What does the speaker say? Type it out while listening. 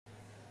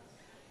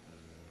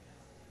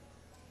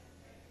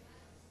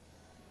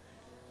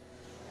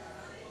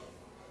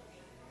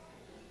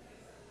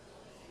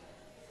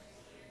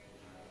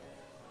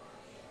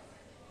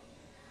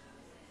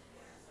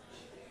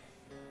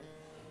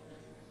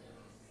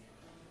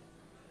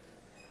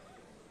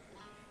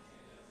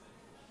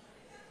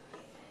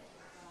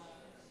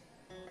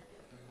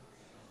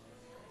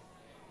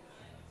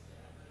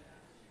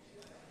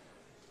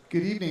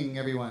Good evening,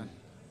 everyone.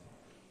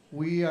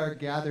 We are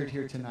gathered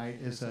here tonight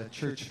as a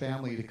church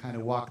family to kind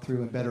of walk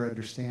through and better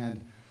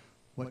understand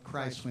what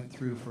Christ went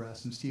through for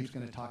us, and Steve's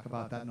going to talk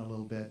about that in a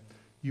little bit.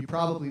 You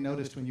probably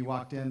noticed when you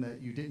walked in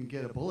that you didn't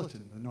get a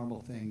bulletin, the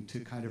normal thing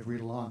to kind of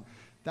read along.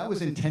 That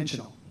was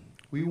intentional.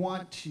 We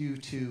want you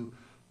to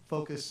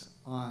focus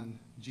on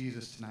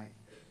Jesus tonight.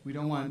 We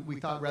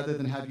thought rather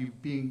than have you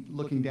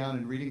looking down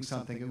and reading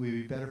something, it would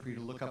be better for you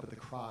to look up at the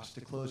cross,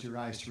 to close your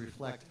eyes, to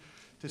reflect,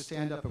 to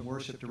stand up and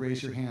worship, to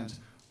raise your hands.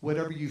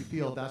 Whatever you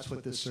feel, that's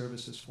what this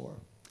service is for.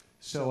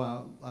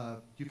 So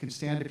you can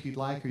stand if you'd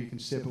like, or you can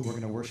sit, but we're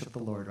going to worship the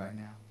Lord right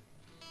now.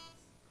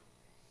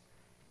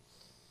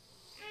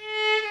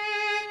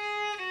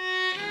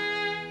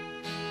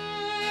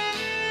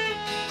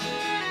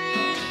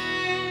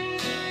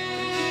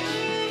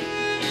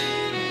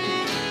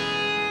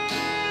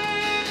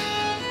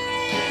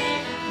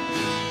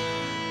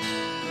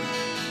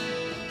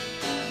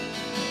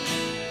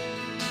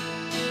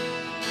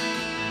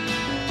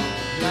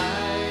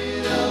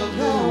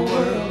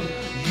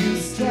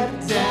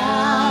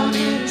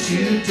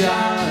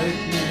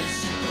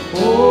 Darkness,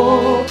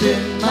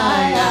 open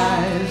my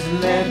eyes,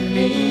 let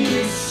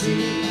me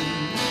see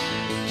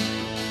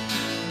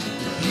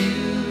the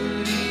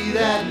beauty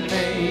that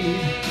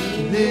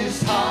made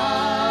this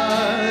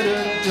heart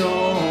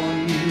adore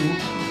you.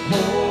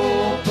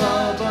 Hope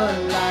of a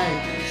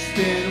life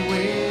spent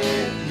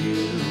with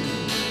you.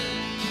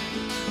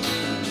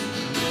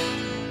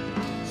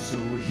 So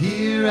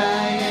here I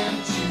am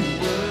to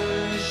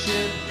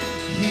worship,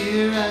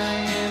 here I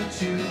am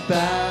to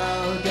bow.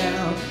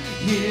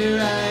 Here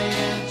I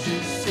am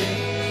to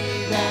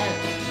say that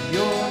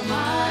you're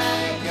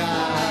my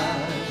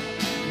God.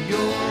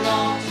 You're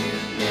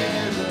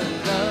altogether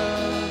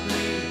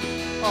lovely,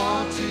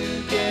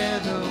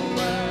 altogether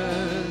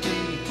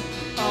worthy,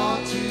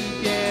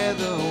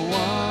 altogether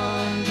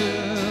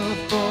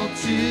wonderful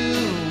to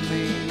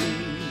me.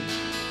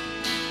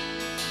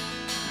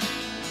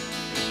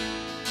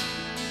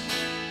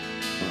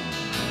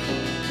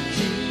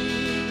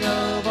 King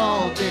of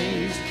all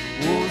days,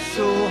 oh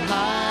so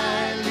high.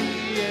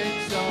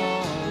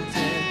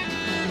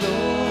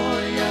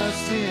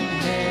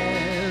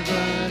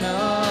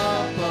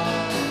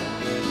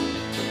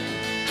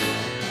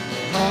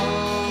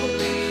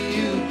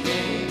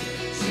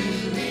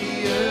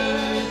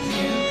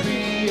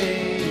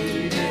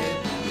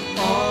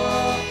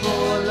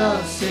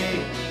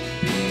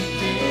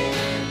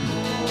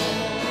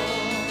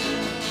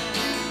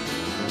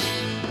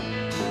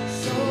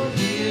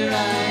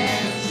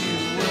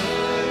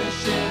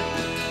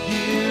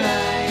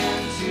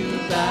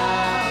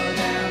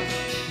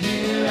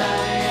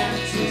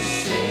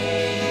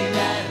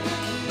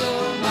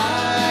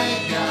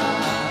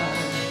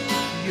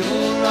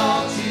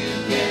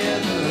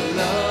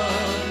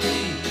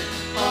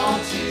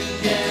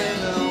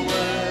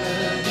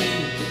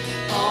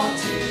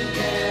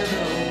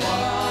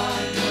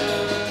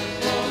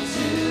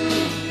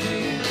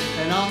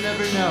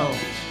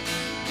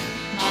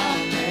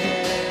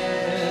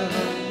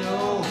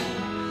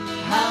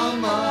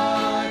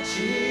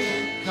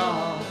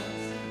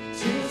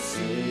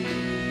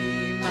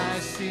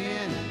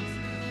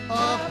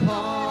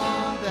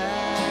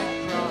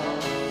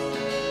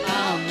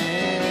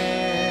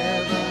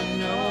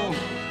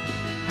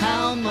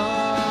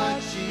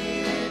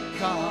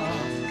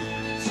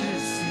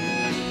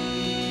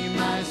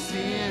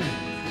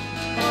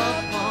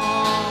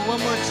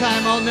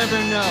 I'll never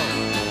know.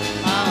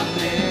 I'll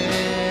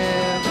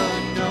never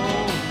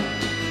know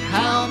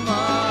how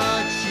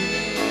much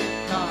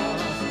it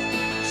costs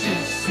to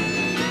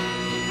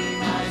see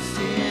my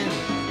sin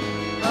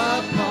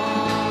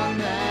upon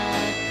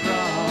that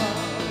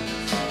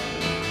cross.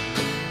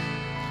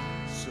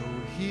 So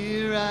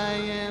here I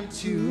am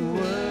to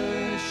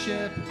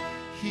worship,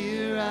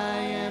 here I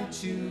am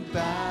to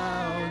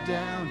bow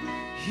down,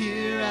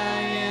 here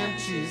I am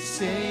to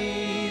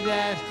say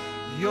that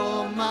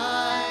you're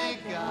my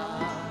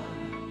God.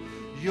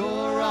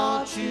 You're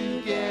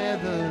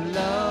altogether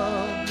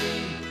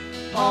lovely,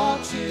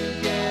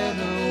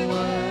 altogether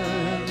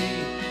worthy,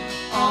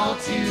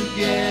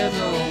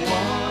 altogether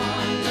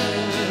wonderful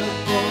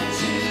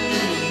to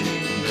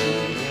me.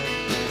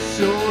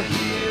 So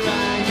here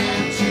I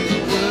am to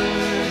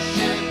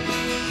worship,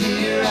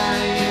 here I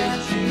am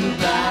to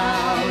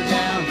bow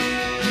down,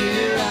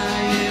 here I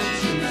am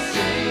to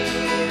say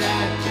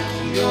that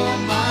you're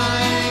my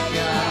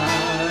God.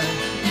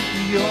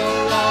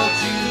 You're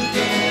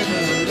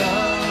altogether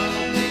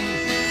lovely,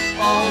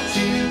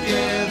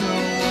 altogether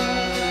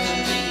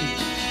worthy,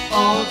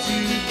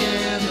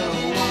 altogether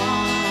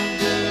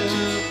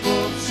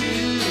wonderful to,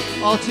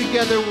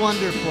 altogether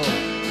wonderful,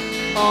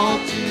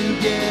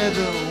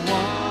 altogether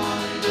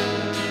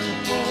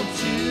wonderful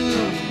to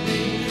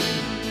me.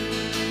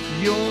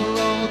 You're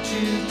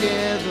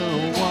altogether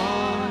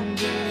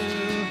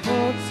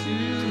wonderful to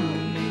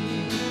me.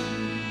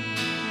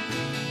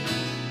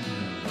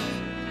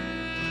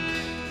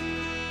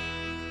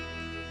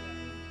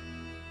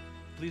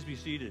 Please be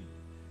seated.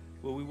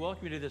 Well, we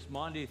welcome you to this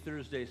Maundy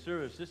Thursday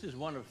service. This is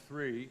one of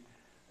three.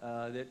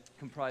 that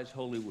comprise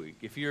Holy Week.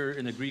 If you're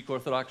in the Greek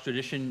Orthodox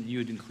tradition, you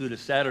would include a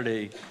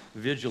Saturday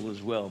vigil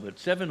as well. But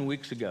 6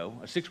 weeks ago,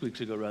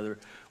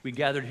 we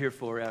gathered here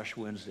for Ash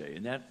Wednesday,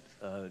 and that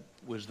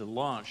was the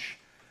launch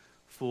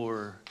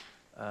for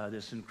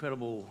this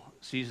incredible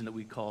season that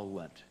we call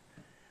Lent.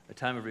 A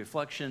time of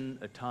reflection,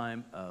 a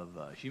time of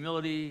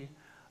humility,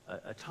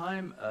 a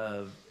time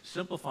of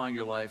simplifying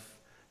your life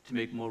to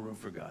make more room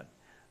for God.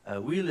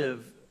 We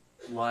live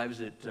lives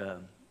that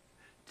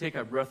take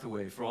our breath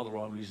away for all the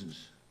wrong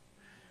reasons.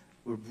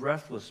 We're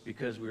breathless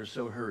because we are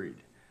so hurried.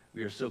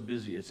 We are so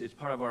busy. It's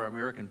part of our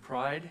American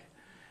pride.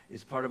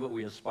 It's part of what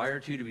we aspire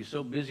to be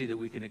so busy that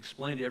we can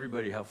explain to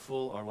everybody how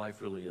full our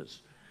life really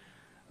is.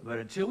 But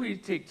until we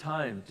take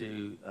time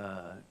to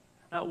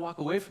not walk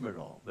away from it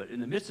all, but in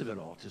the midst of it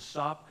all, to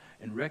stop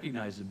and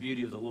recognize the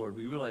beauty of the Lord,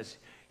 we realize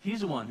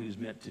He's the one who's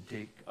meant to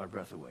take our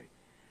breath away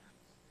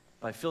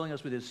by filling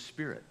us with His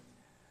Spirit,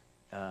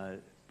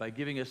 by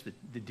giving us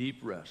the deep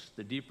rest,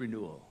 the deep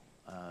renewal,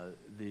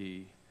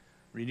 the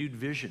renewed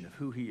vision of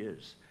who He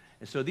is.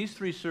 And so these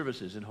 3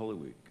 services in Holy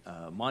Week,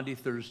 Maundy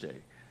Thursday,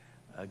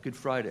 Good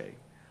Friday,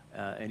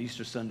 and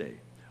Easter Sunday,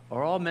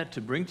 are all meant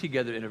to bring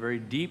together in a very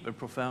deep and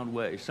profound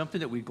way something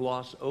that we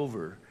gloss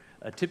over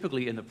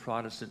typically in the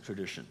Protestant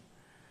tradition.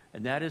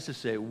 And that is to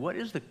say, what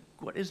is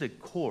the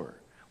core?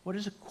 What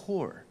is the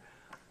core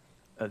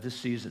of this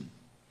season?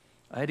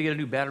 I had to get a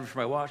new battery for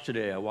my watch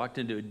today. I walked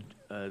into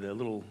the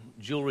little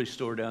jewelry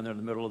store down there in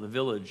the middle of the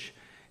village,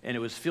 and it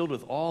was filled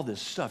with all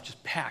this stuff,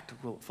 just packed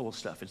full of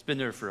stuff. It's been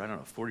there for,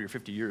 40 or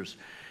 50 years.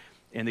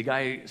 And the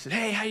guy said,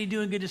 "Hey, how you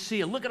doing? Good to see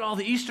you. Look at all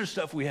the Easter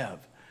stuff we have."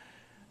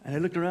 And I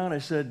looked around, I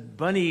said,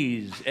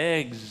 "Bunnies,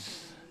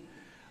 eggs."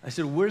 I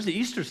said, "Where's the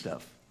Easter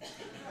stuff?"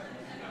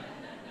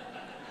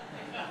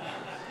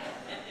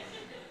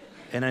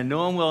 And I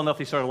know him well enough,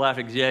 he started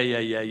laughing. He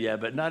goes, yeah,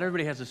 but not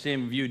everybody has the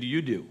same view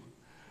you do.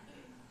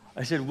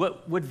 I said,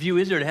 what view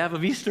is there to have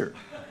of Easter?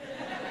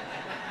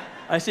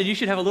 I said, you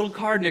should have a little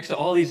card next to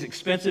all these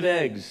expensive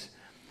eggs,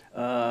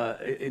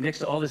 next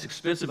to all this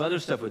expensive other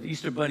stuff with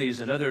Easter bunnies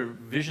and other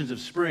visions of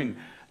spring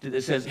that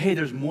says, hey,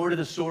 there's more to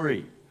the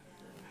story.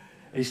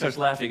 And he starts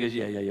laughing. He goes,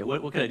 yeah.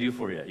 What can I do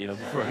for you?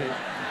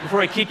 Before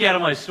I kick you out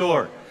of my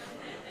store.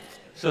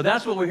 So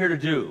that's what we're here to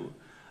do.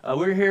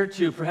 We're here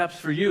to, perhaps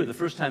for you, the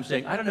first time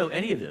saying, I don't know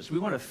any of this. We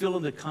want to fill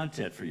in the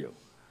content for you.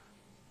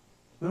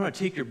 We want to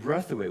take your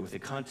breath away with the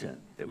content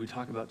that we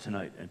talk about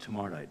tonight and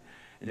tomorrow night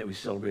and that we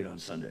celebrate on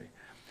Sunday.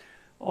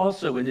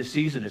 Also, in this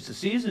season, it's a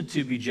season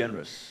to be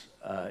generous.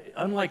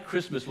 Unlike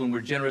Christmas, when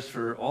we're generous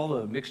for all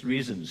the mixed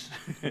reasons,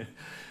 I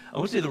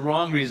won't say the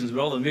wrong reasons, but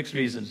all the mixed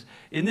reasons.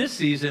 In this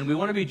season, we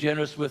want to be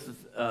generous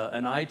with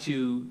an eye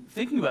to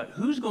thinking about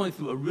who's going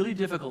through a really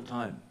difficult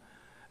time.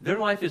 Their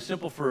life is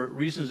simple for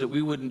reasons that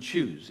we wouldn't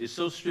choose. It's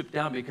so stripped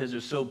down because they're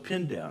so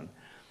pinned down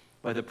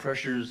by the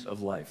pressures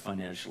of life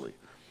financially.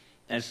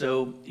 And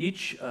so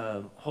each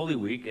Holy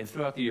Week, and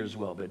throughout the year as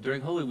well, but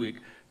during Holy Week,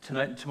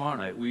 tonight and tomorrow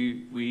night,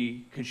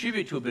 we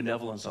contribute to a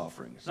benevolence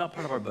offering. It's not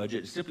part of our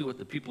budget. It's simply what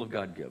the people of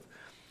God give.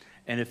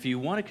 And if you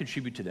want to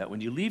contribute to that, when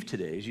you leave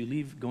today, as you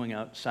leave going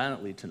out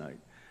silently tonight,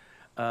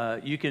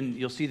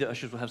 you'll see the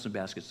ushers will have some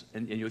baskets,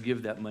 and you'll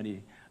give that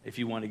money if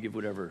you want to give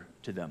whatever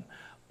to them.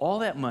 All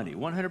that money,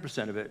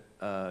 100% of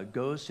it,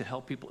 goes to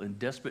help people in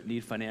desperate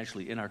need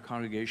financially in our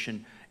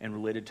congregation and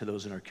related to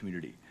those in our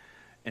community.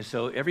 And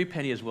so every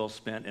penny is well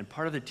spent, and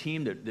part of the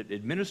team that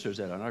administers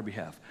that on our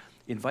behalf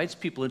invites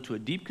people into a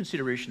deep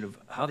consideration of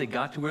how they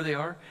got to where they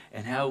are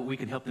and how we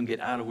can help them get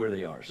out of where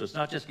they are. So it's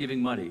not just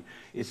giving money,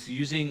 it's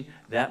using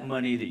that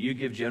money that you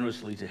give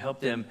generously to help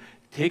them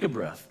take a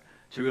breath,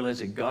 to realize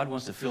that God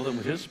wants to fill them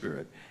with His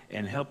Spirit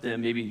and help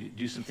them maybe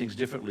do some things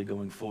differently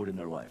going forward in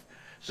their life.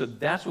 So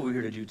that's what we're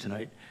here to do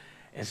tonight.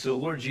 And so,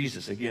 Lord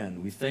Jesus,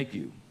 again, we thank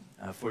you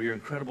for your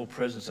incredible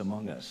presence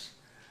among us,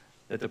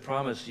 that the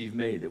promise you've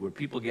made, that where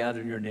people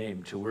gather in your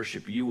name to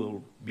worship, you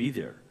will be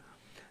there.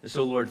 And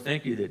so, Lord,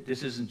 thank you that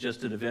this isn't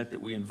just an event that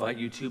we invite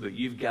you to, but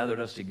you've gathered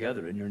us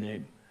together in your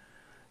name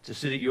to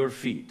sit at your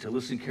feet, to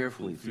listen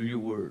carefully through your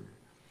word,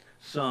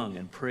 sung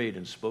and prayed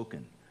and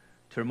spoken,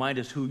 to remind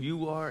us who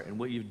you are and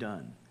what you've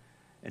done,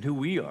 and who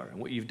we are and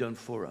what you've done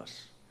for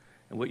us,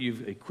 and what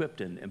you've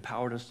equipped and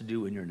empowered us to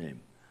do in your name.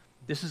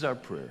 This is our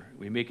prayer.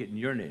 We make it in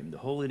your name, the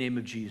holy name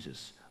of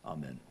Jesus.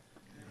 Amen.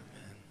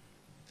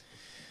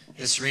 Amen.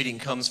 This reading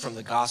comes from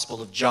the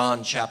Gospel of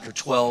John, chapter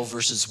 12,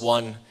 verses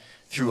 1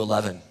 through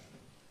 11.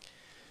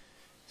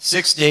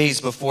 6 days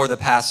before the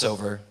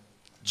Passover,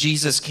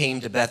 Jesus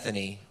came to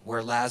Bethany,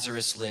 where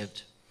Lazarus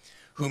lived,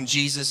 whom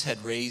Jesus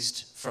had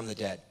raised from the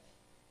dead.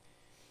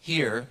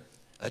 Here,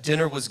 a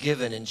dinner was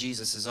given in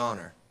Jesus'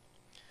 honor.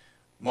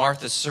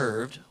 Martha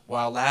served,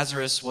 while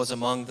Lazarus was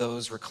among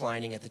those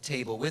reclining at the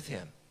table with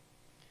him.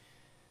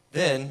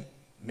 Then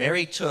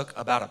Mary took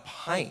about a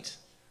pint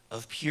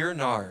of pure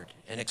nard,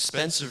 an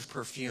expensive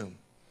perfume.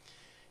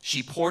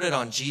 She poured it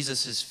on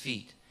Jesus'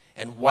 feet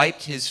and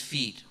wiped his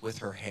feet with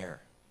her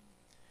hair.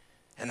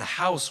 And the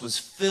house was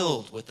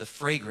filled with the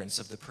fragrance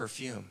of the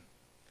perfume.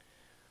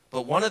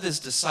 But one of his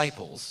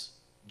disciples,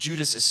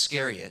 Judas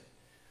Iscariot,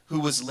 who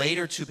was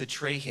later to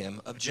betray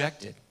him,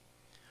 objected.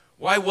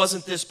 Why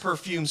wasn't this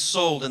perfume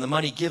sold and the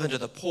money given to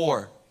the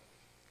poor?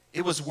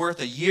 It was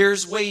worth a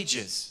year's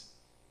wages.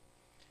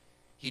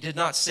 He did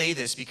not say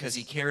this because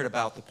he cared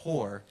about the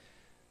poor,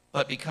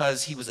 but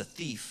because he was a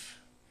thief.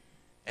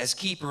 As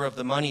keeper of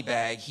the money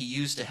bag, he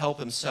used to help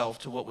himself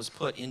to what was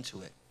put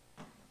into it.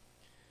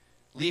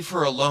 Leave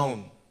her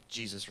alone,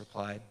 Jesus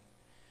replied.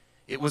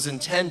 It was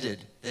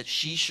intended that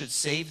she should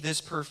save this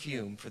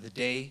perfume for the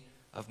day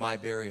of my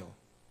burial.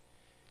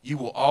 You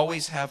will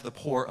always have the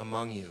poor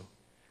among you,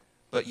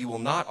 but you will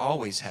not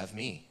always have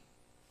me.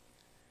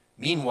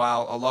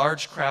 Meanwhile, a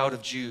large crowd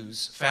of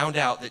Jews found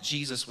out that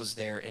Jesus was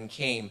there and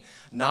came,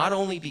 not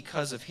only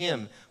because of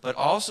him, but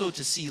also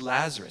to see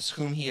Lazarus,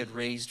 whom he had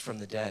raised from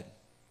the dead.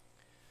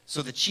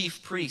 So the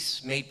chief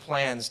priests made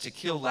plans to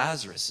kill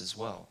Lazarus as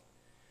well.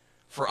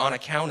 For on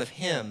account of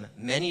him,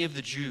 many of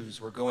the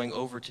Jews were going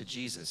over to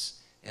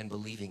Jesus and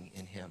believing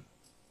in him.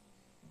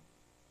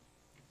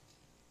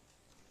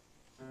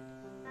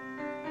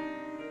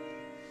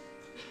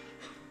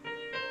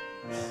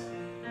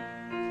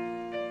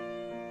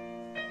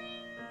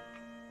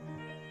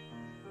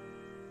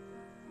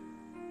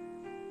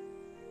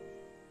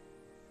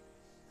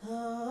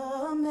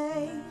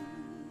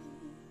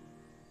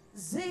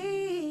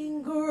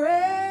 Amazing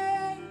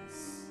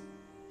grace,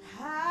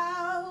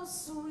 how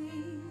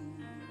sweet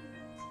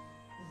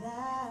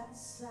that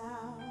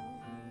sound.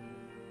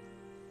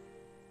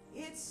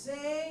 It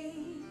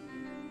saved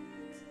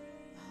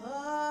a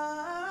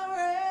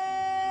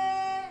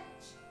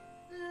wretch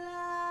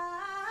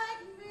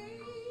like me.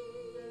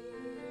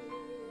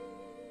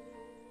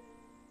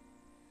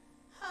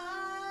 I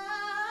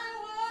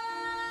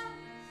was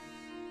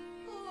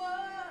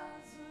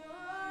lost,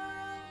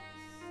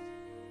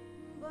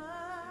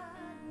 but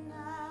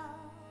now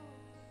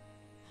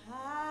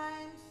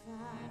I'm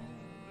found.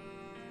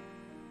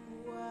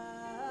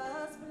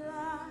 Was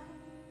blind,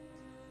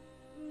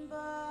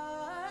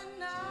 but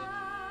now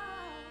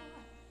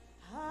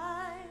I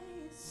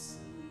see.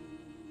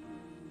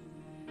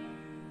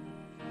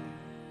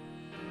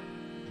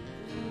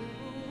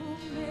 Through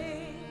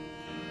many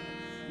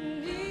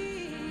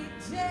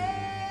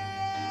dangers,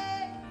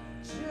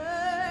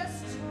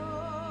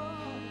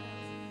 toils,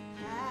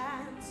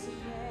 and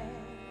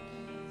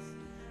snares,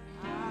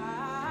 I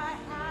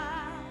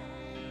have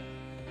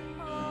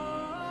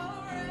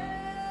already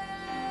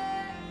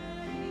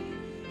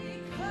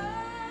come.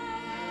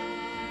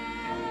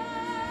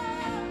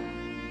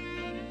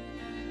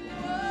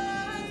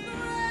 Was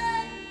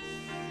grace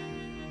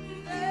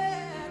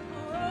that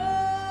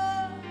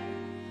brought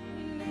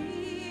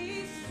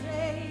me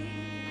safe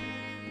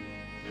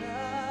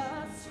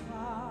thus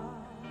far,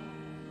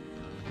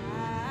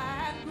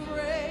 and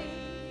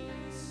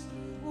grace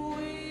will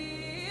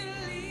lead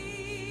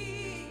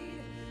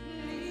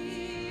me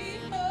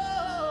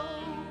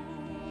home.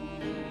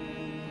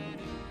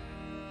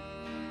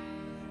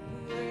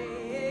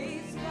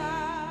 Praise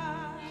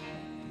God,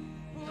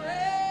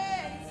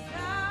 praise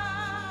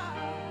God,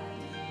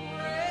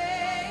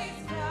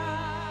 praise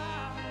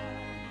God,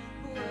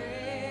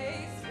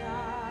 praise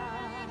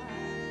God,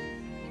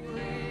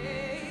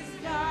 praise God,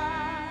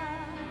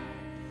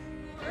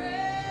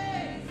 praise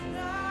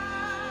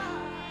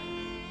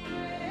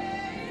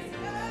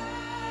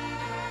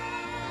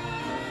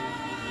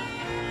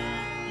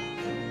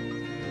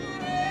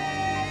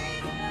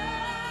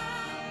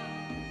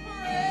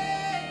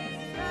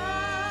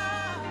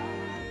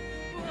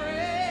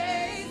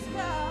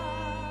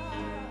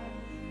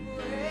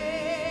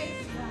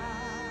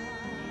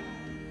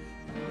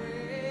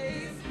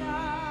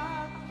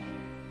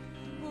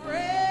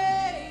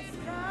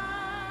God,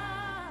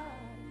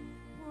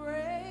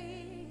 praise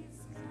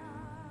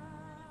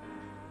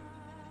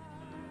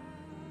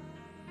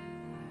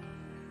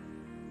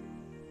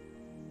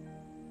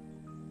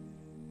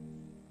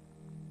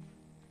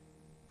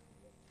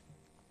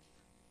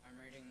I'm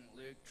reading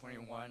Luke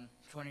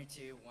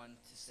 22, 1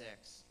 to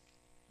 6.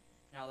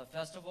 Now the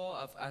festival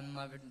of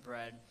unleavened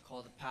bread,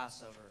 called the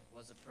Passover,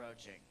 was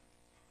approaching,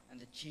 and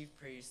the chief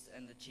priests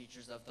and the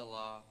teachers of the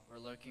law were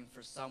looking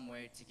for some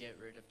way to get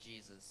rid of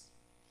Jesus,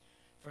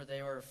 for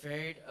they were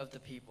afraid of the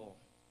people.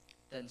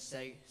 Then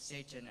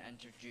Satan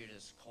entered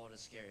Judas, called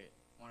Iscariot,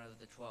 one of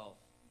the 12.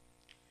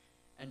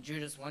 And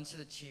Judas went to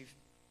the chief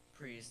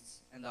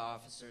priests and the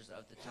officers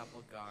of the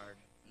temple guard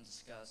and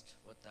discussed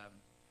with them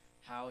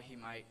how he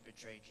might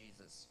betray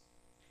Jesus.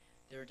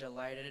 They were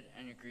delighted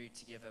and agreed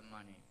to give him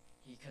money.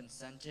 He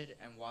consented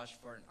and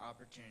watched for an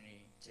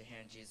opportunity to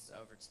hand Jesus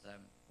over to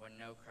them when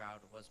no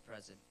crowd was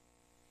present.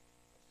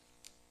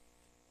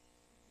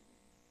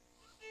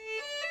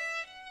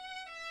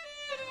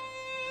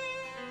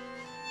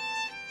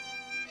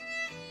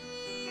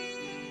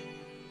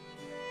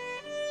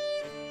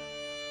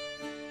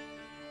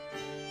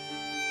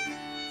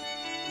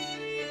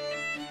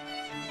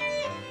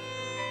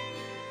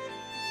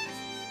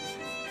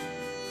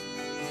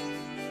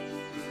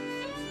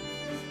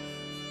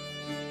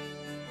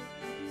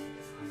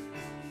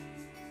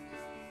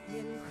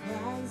 In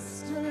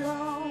Christ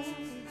alone,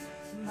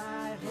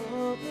 my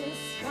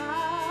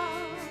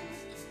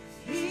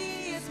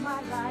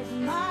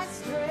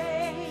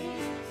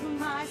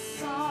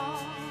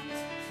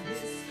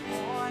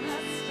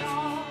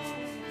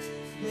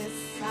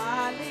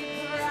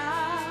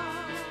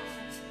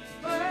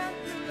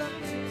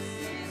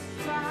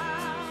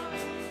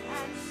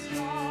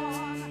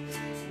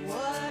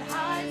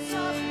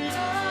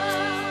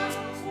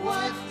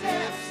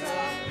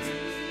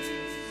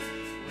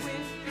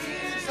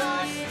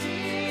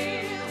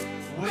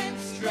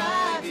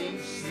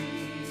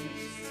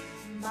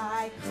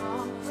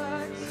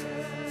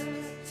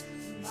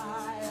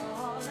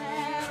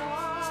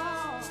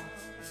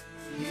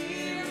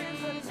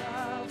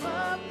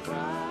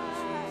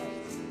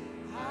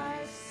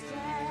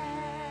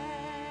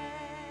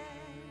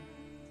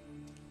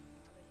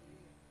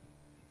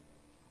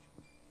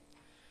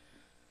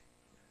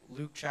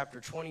Luke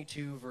chapter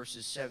 22,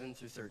 verses 7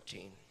 through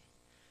 13.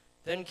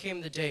 Then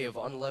came the day of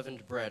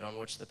unleavened bread on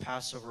which the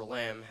Passover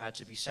lamb had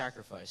to be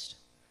sacrificed.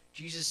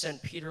 Jesus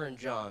sent Peter and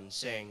John,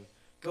 saying,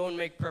 "Go and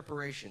make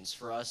preparations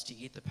for us to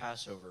eat the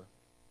Passover."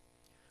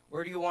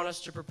 "Where do you want us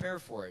to prepare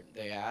for it?"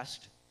 they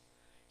asked.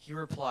 He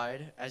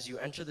replied, "As you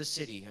enter the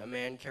city, a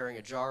man carrying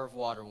a jar of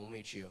water will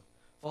meet you.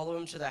 Follow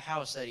him to the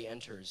house that he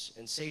enters,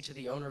 and say to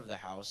the owner of the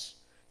house,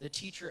 'The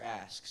teacher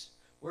asks,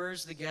 where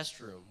is the guest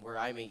room where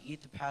I may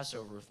eat the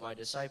Passover with my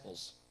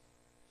disciples?'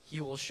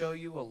 He will show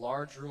you a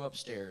large room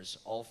upstairs,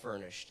 all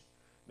furnished.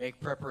 Make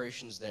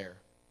preparations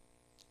there."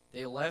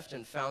 They left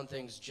and found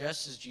things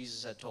just as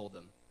Jesus had told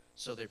them,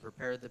 so they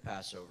prepared the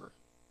Passover.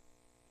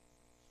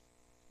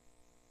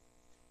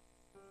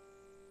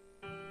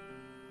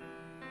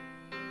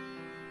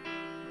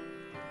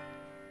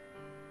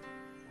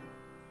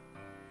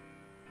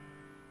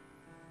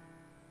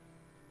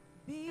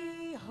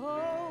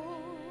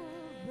 Behold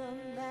the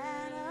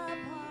man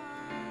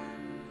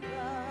upon the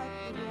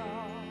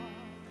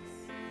cross,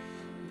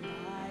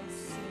 my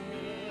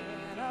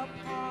sin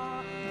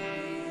upon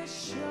his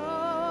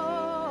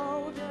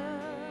shoulder.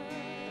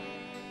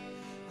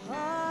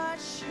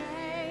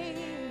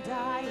 Ashamed,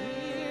 I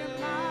hear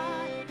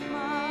my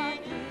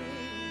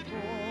mocking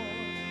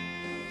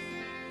voice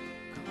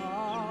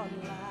call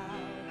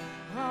loud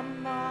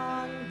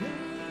among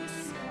the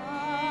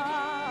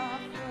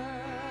scoffers.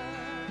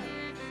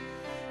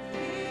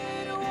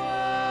 It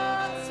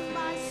was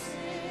my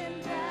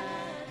sin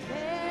that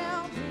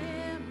held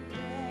him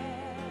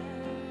there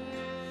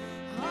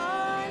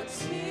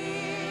until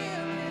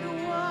it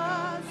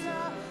was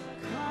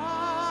accomplished.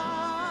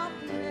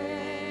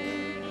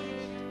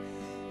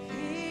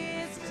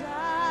 His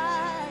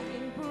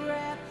dying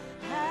breath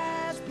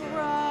has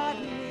brought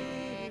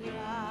me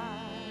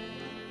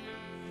life.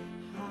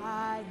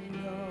 I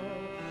know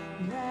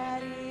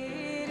that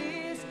it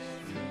is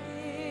finished.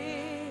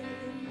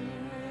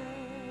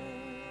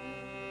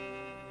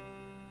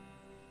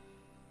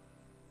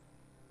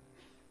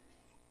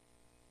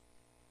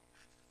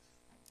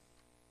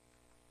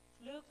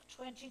 Luke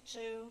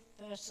 22,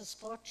 verses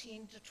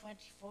 14 to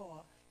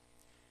 24.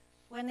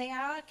 When the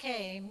hour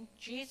came,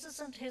 Jesus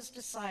and his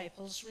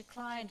disciples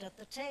reclined at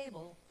the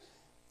table,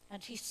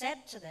 and he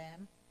said to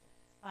them,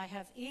 "I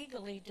have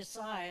eagerly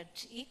desired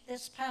to eat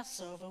this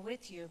Passover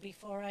with you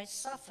before I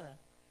suffer.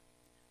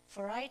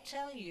 For I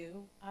tell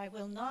you, I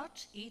will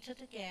not eat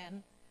it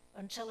again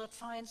until it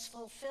finds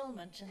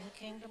fulfillment in the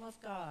kingdom of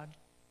God."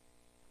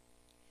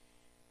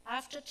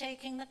 After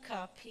taking the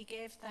cup, he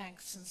gave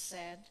thanks and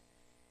said,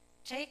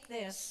 "Take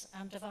this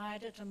and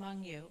divide it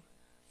among you.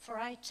 For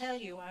I tell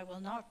you, I will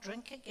not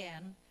drink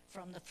again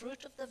from the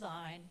fruit of the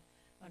vine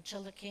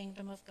until the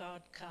kingdom of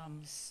God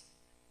comes."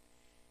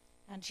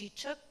 And he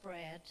took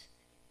bread,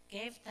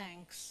 gave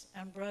thanks,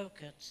 and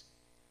broke it,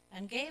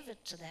 and gave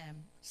it to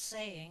them,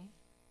 saying,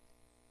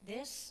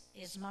 "This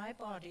is my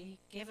body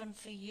given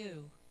for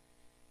you.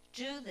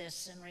 Do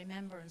this in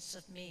remembrance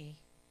of me."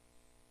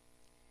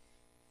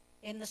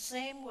 In the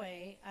same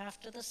way,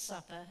 after the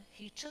supper,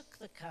 he took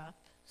the cup,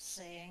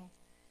 saying,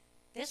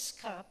 "This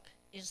cup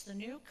is the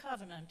new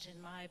covenant in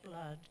my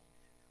blood,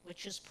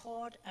 which is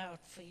poured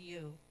out for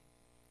you.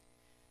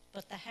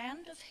 But the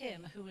hand of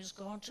him who is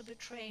going to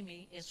betray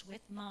me is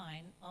with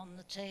mine on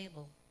the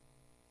table.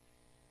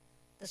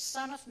 The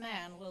Son of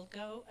Man will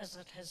go as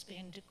it has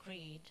been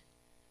decreed,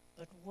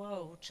 but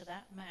woe to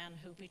that man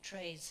who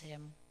betrays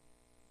him."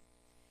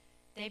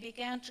 They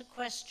began to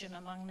question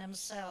among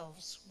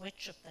themselves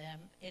which of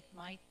them it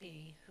might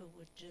be who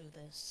would do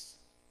this.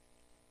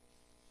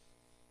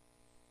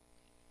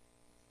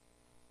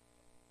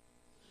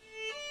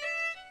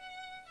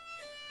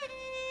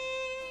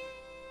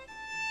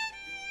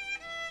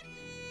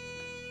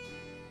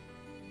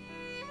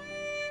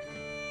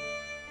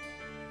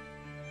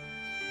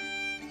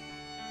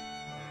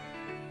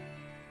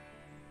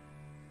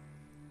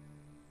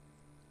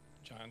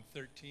 John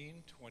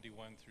 13,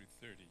 21 through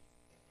 30.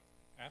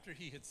 After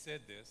he had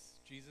said this,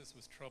 Jesus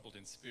was troubled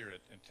in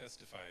spirit and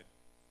testified,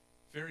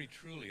 "Very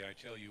truly, I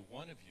tell you,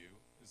 one of you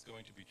is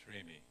going to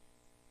betray me."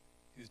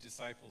 His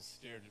disciples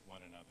stared at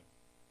one another,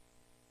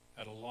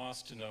 at a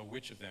loss to know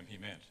which of them he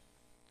meant.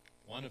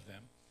 One of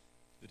them,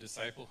 the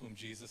disciple whom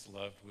Jesus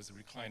loved, was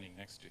reclining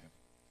next to him.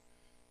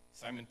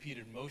 Simon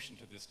Peter motioned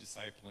to this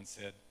disciple and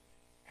said,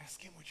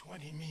 "Ask him which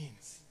one he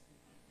means."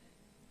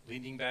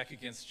 Leaning back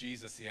against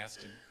Jesus, he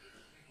asked him,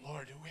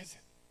 "Lord, who is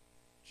it?"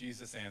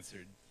 Jesus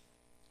answered,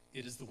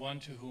 "It is the one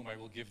to whom I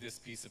will give this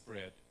piece of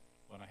bread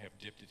when I have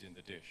dipped it in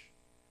the dish."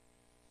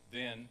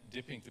 Then,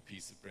 dipping the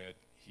piece of bread,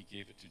 he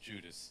gave it to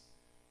Judas,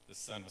 the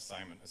son of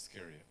Simon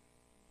Iscariot.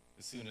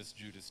 As soon as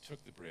Judas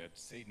took the bread,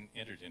 Satan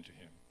entered into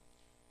him.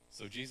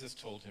 So Jesus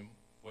told him,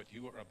 "What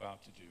you are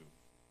about to do,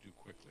 do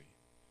quickly."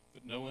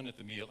 But no one at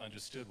the meal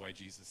understood why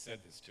Jesus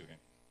said this to him.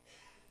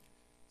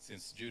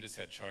 Since Judas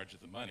had charge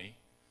of the money,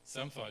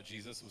 some thought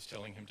Jesus was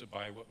telling him to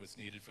buy what was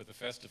needed for the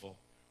festival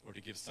or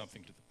to give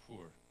something to the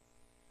poor.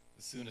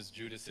 As soon as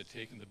Judas had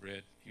taken the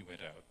bread, he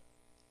went out,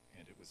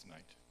 and it was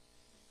night.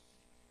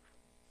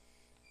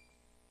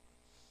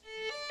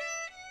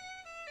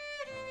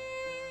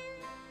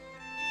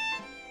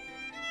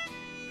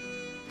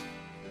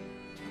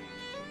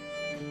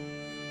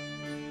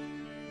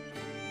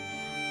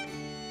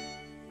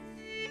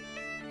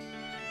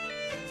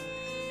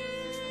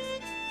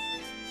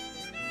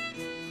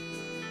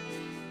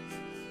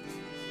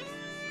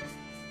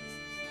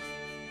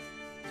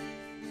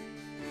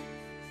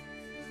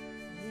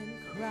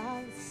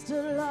 Christ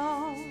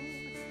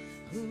alone,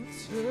 who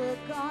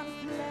took on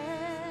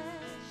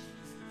flesh,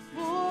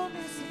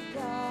 fullness of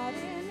God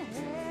in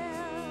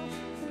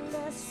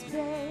helpless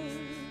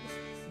babe,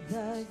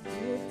 the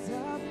gift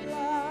of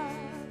blood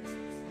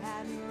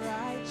and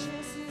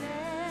righteousness,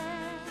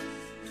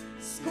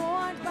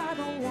 scorned by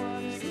the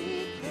ones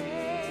he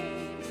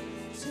came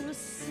to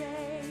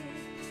save,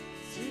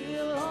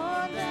 till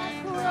on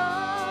that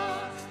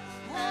cross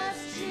as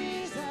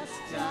Jesus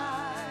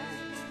died,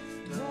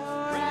 the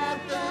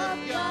wrath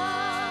of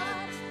God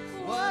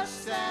was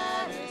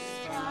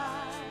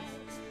satisfied.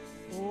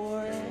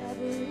 For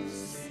every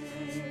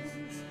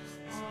sin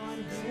on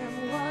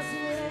him was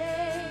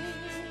laid.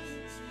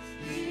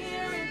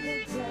 Here in the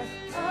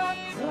death of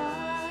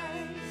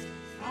Christ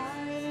I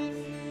live.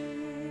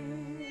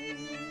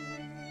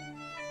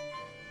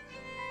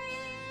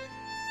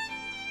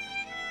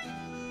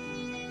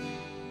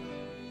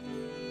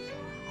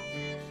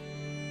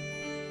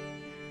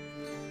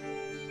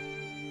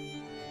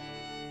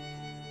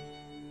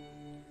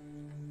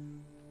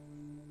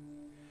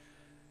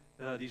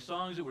 These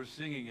songs that we're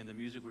singing and the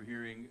music we're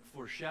hearing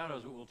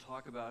foreshadows what we'll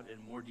talk about in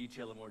more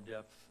detail and more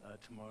depth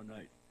tomorrow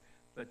night.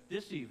 But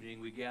this evening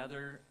we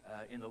gather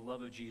in the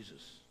love of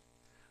Jesus.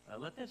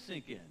 Let that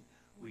sink in.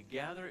 We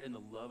gather in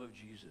the love of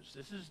Jesus.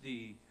 This is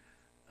the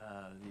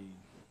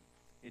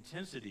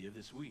intensity of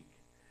this week.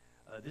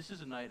 This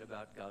is a night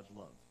about God's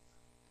love,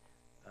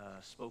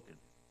 spoken,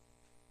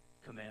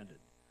 commanded.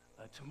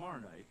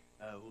 Tomorrow night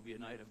will be a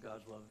night of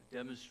God's love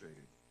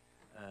demonstrated.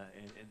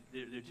 And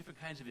there are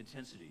different kinds of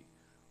intensity.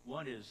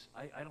 One is,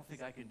 I don't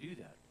think I can do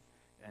that.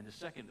 And the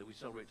second that we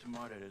celebrate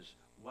tomorrow night is,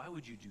 why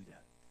would you do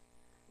that?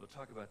 We'll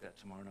talk about that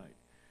tomorrow night.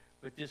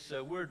 But this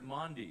word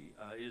Maundy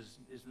is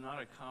not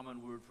a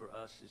common word for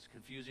us. It's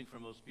confusing for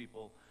most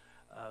people.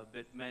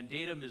 But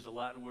mandatum is a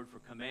Latin word for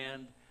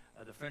command.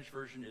 The French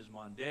version is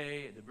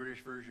Maundy. The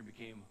British version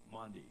became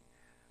Maundy.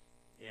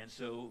 And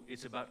so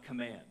it's about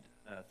command.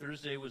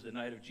 Thursday was the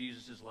night of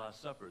Jesus' Last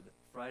Supper.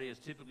 Friday is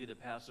typically the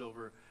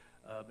Passover.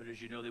 But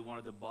as you know, they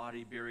wanted the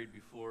body buried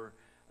before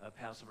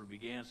Passover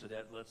began, so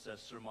that lets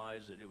us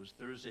surmise that it was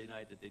Thursday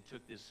night that they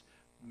took this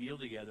meal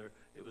together.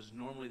 It was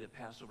normally the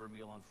Passover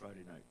meal on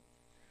Friday night.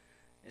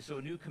 And so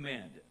a new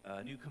command,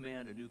 a new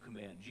command, a new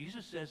command.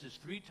 Jesus says this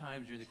 3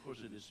 times during the course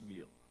of this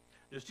meal.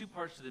 There's 2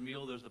 parts to the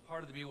meal. There's the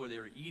part of the meal where they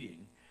were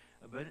eating,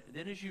 but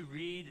then as you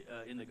read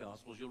in the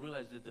Gospels, you'll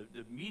realize that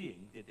the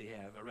meeting that they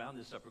have around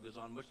this supper goes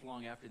on much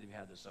long after they've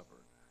had the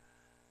supper.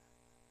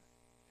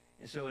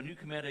 And so a new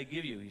command I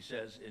give you, he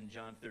says in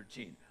John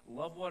 13,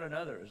 love one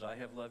another as I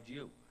have loved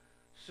you.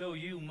 So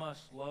you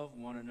must love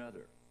one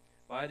another.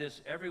 By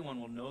this, everyone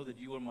will know that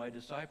you are my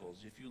disciples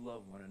if you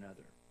love one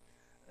another.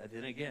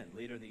 Then again,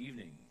 later in the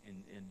evening,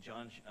 and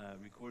John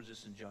records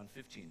this in John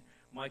 15,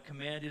 my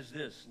command is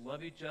this,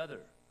 love each other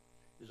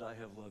as I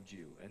have loved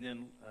you. And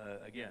then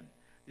again,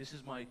 this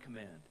is my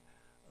command,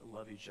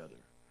 love each other.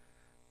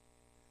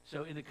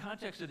 So in the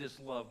context of this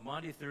love,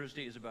 Maundy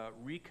Thursday is about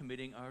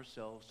recommitting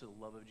ourselves to the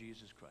love of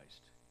Jesus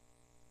Christ.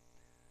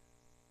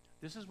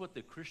 This is what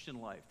the Christian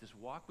life, this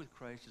walk with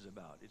Christ is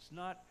about. It's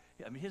not,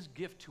 his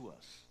gift to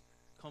us,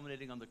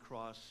 culminating on the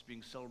cross,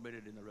 being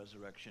celebrated in the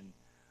resurrection,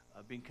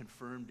 being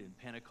confirmed in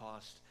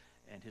Pentecost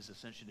and his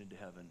ascension into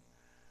heaven,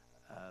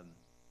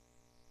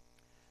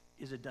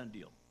 is a done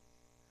deal.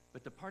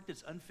 But the part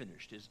that's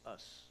unfinished is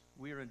us.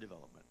 We are in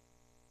development.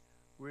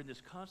 We're in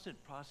this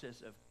constant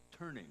process of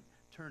turning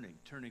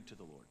to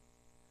the Lord.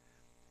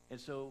 And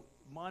so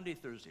Maundy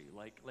Thursday,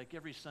 like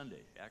every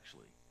Sunday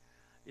actually,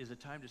 is a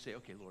time to say,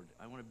 okay, Lord,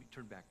 I want to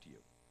turn back to you.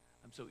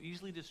 I'm so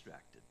easily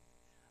distracted.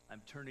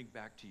 I'm turning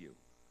back to you.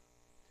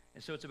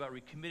 And so it's about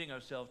recommitting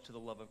ourselves to the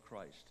love of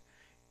Christ.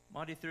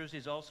 Maundy Thursday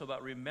is also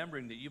about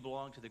remembering that you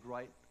belong to the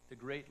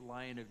great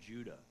Lion of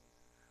Judah.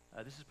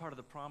 This is part of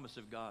the promise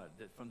of God,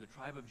 that from the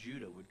tribe of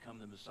Judah would come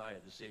the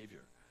Messiah, the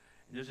Savior.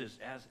 And there's this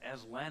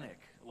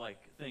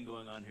Aslanic-like thing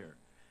going on here.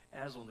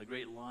 Aslan, the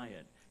great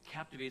lion,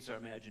 captivates our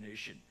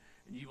imagination,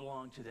 and you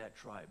belong to that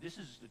tribe. This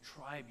is the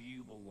tribe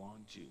you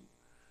belong to.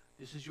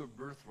 This is your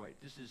birthright.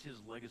 This is his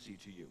legacy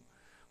to you.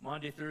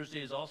 Maundy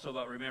Thursday is also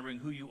about remembering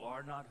who you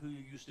are, not who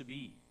you used to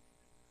be.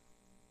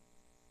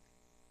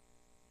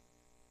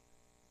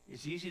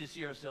 It's easy to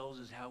see ourselves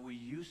as how we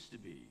used to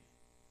be,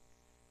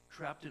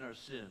 trapped in our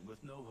sin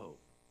with no hope.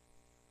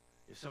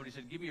 If somebody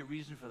said, give me a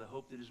reason for the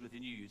hope that is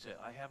within you, you'd say,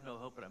 I have no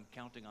hope, but I'm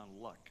counting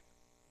on luck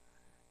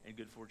and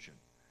good fortune.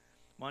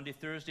 Maundy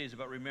Thursday is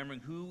about remembering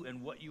who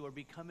and what you are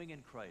becoming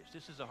in Christ.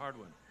 This is a hard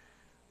one.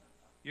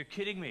 You're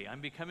kidding me.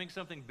 I'm becoming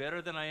something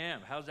better than I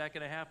am. How's that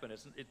going to happen?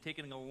 It's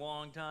taking a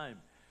long time.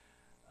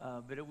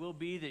 But it will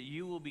be that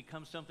you will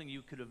become something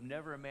you could have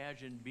never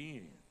imagined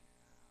being.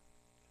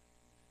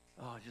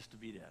 Oh, just to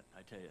be that,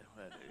 I tell you.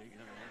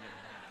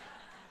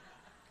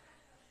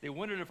 They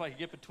wondered if I could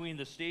get between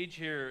the stage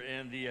here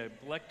and the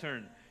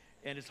lectern.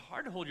 And it's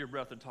hard to hold your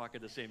breath and talk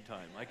at the same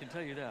time. I can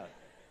tell you that.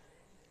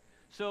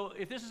 So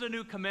if this is a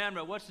new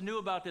commandment, what's new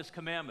about this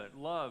commandment?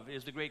 Love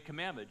is the great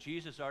commandment.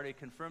 Jesus already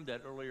confirmed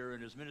that earlier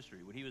in his ministry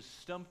when he was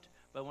stumped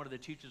by one of the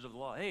teachers of the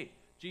law. Hey,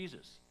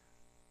 Jesus,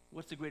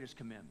 What's the greatest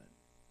commandment?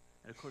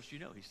 And of course, you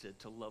know, he said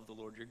to love the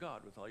Lord your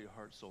God with all your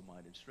heart, soul,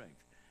 mind, and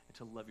strength, and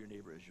to love your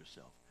neighbor as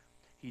yourself.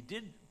 He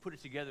did put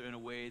it together in a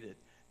way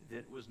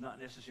that was not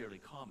necessarily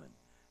common,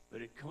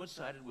 but it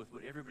coincided with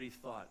what everybody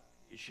thought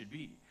it should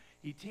be.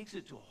 He takes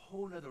it to a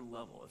whole other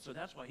level. And so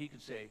that's why he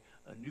could say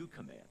a new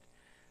command.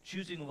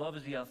 Choosing love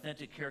is the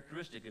authentic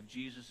characteristic of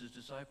Jesus'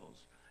 disciples.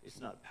 It's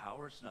not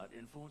power, it's not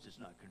influence, it's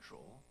not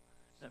control,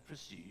 it's not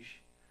prestige,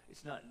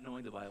 it's not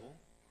knowing the Bible,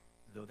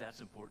 though that's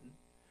important.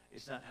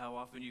 It's not how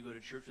often you go to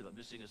church without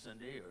missing a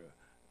Sunday or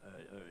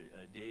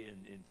a day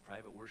in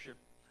private worship,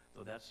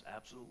 though that's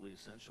absolutely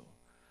essential.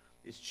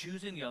 It's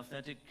choosing the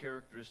authentic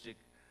characteristic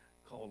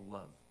called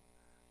love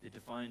that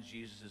defines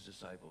Jesus'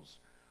 disciples.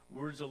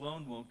 Words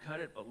alone won't cut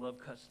it, but love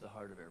cuts the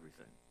heart of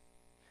everything.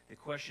 The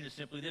question is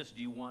simply this: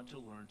 do you want to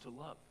learn to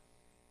love?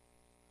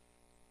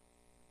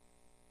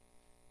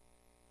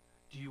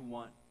 Do you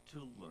want to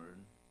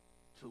learn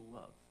to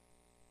love?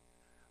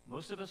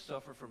 Most of us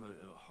suffer from a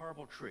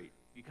horrible trait.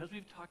 Because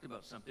we've talked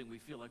about something, we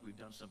feel like we've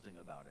done something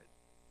about it.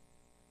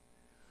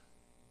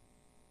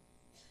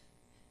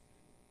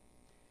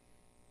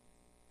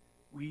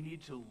 We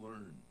need to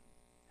learn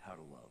how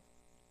to love.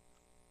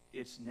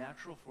 It's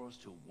natural for us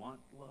to want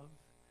love.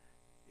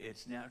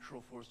 It's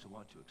natural for us to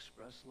want to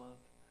express love.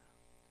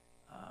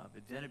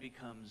 But then it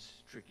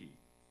becomes tricky.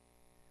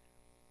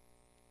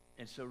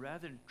 And so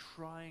rather than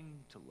trying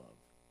to love,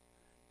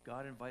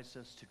 God invites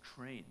us to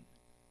train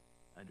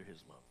under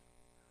his love.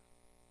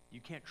 You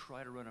can't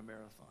try to run a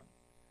marathon,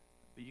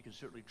 but you can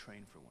certainly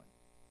train for one.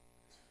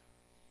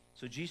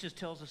 So Jesus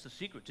tells us the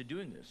secret to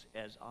doing this: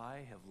 as I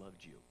have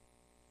loved you.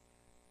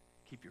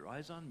 Keep your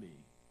eyes on me,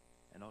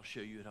 and I'll show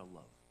you how to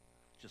love,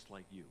 just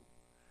like you.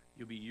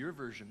 You'll be your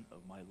version of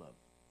my love.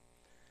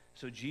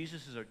 So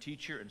Jesus is our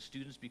teacher, and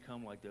students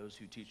become like those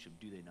who teach them,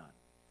 do they not?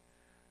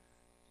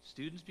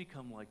 Students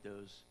become like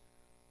those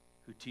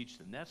who teach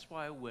them. That's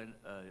why when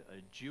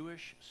a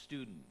Jewish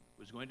student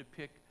was going to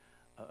pick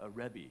a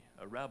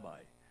rabbi,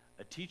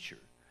 a teacher,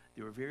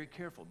 they were very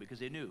careful because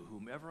they knew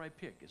whomever I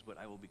pick is what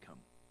I will become.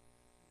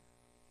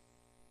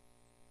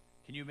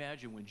 Can you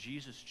imagine when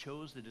Jesus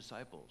chose the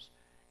disciples,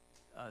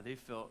 they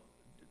felt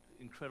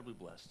incredibly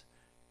blessed.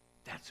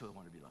 That's who I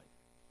want to be like.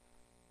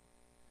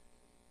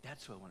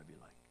 That's who I want to be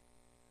like.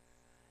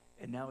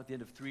 And now at the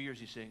end of 3 years,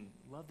 he's saying,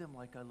 love them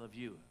like I love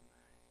you.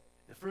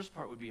 The first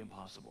part would be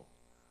impossible.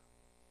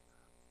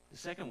 The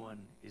second one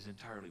is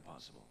entirely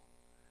possible.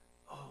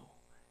 Oh,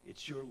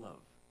 it's your love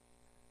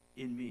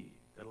in me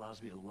that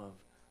allows me to love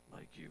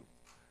like you.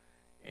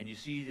 And you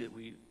see that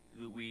we've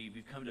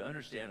come to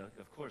understand,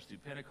 of course, through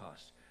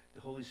Pentecost,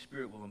 the Holy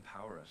Spirit will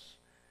empower us,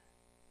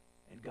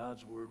 and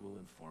God's word will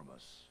inform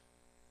us.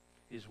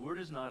 His word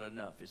is not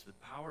enough. It's the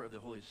power of the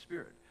Holy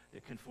Spirit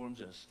that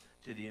conforms us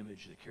to the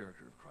image, the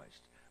character of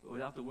Christ. But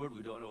without the word,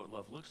 we don't know what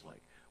love looks like.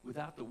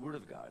 Without the word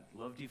of God,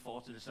 love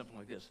defaults into something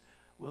like this.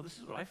 Well, this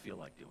is what I feel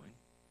like doing.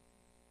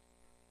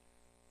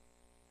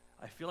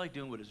 I feel like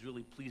doing what is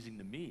really pleasing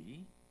to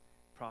me,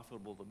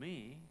 profitable to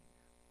me.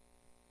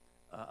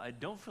 I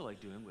don't feel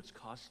like doing what's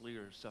costly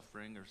or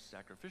suffering or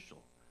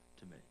sacrificial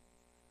to me.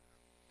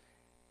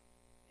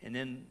 And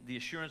then the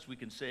assurance we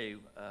can say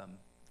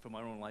from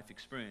our own life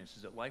experience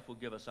is that life will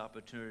give us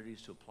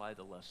opportunities to apply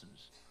the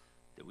lessons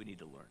that we need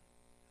to learn.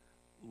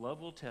 Life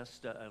will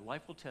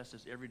test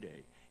us every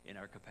day in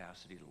our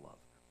capacity to love,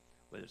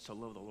 whether it's to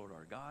love the Lord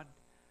our God,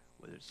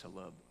 whether it's to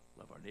love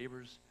our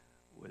neighbors,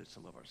 whether it's to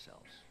love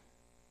ourselves.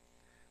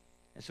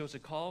 And so it's a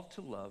call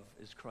to love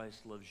as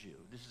Christ loves you.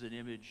 This is an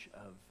image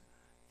of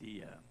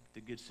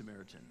the Good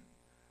Samaritan,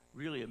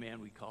 really a man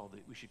we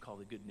should call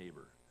the good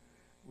neighbor.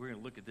 We're going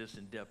to look at this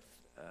in depth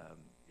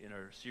in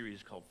our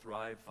series called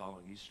Thrive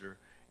following Easter,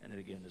 and then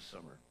again this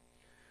summer.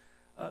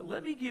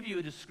 Let me give you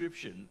a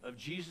description of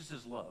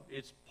Jesus' love.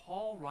 It's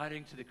Paul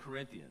writing to the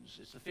Corinthians.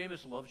 It's the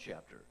famous love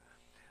chapter.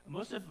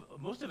 Most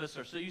of us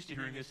are so used to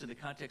hearing this in the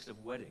context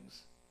of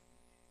weddings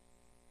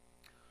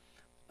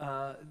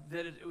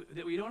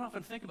that we don't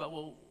often think about,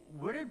 well,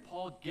 where did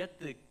Paul get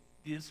the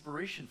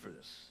inspiration for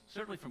this?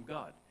 Certainly from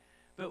God.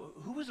 But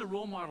who was the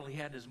role model he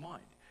had in his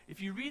mind?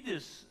 If you read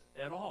this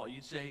at all,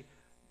 you'd say,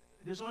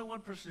 there's only one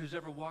person who's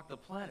ever walked the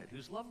planet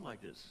who's loved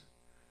like this.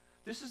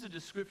 This is a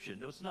description,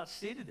 though it's not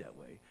stated that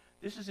way.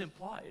 This is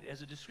implied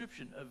as a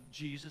description of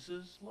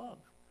Jesus' love.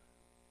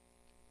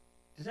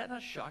 Does that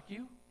not shock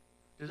you?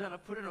 Does that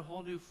not put in a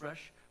whole new,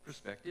 fresh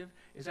perspective?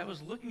 As I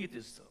was looking at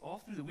this all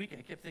through the week,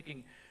 I kept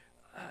thinking,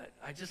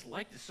 I just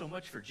like this so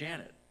much for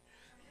Janet.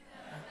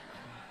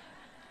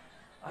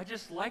 I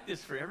just like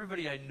this for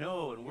everybody I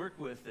know and work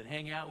with and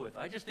hang out with.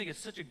 I just think it's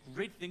such a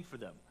great thing for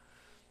them.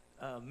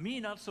 Me,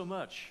 not so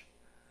much.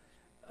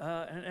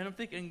 And I'm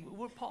thinking,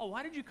 well, Paul,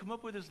 why did you come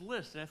up with this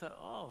list? And I thought,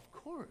 oh, of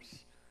course.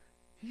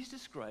 He's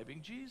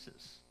describing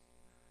Jesus.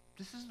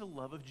 This is the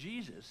love of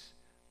Jesus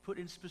put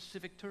in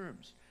specific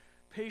terms.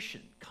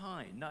 Patient,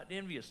 kind, not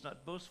envious,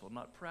 not boastful,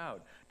 not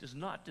proud, does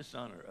not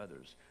dishonor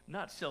others,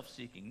 not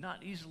self-seeking,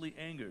 not easily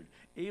angered,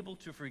 able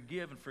to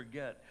forgive and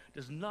forget,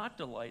 does not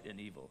delight in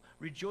evil,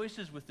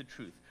 rejoices with the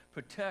truth,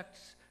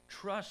 protects,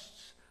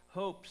 trusts,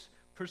 hopes,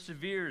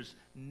 perseveres,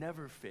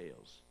 never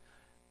fails.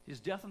 His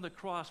death on the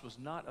cross was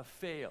not a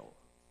fail.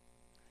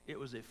 It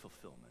was a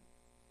fulfillment.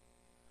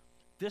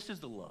 This is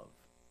the love.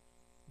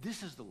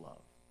 This is the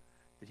love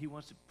that he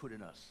wants to put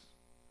in us.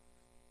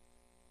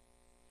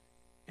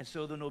 And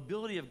so the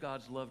nobility of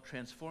God's love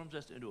transforms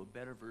us into a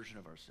better version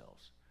of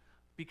ourselves,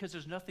 because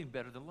there's nothing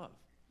better than love.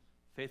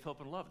 Faith,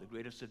 hope, and love. The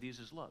greatest of these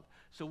is love.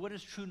 So what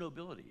is true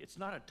nobility? It's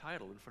not a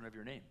title in front of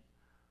your name.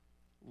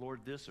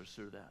 Lord this or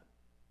Sir that.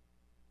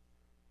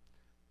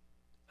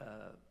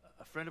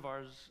 A friend of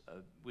ours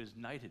was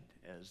knighted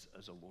as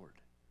a lord.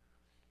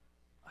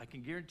 I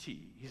can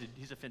guarantee,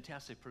 he's a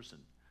fantastic person,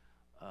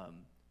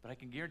 but I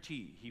can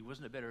guarantee he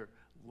wasn't a better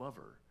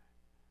lover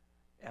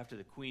after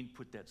the queen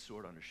put that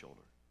sword on his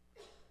shoulder.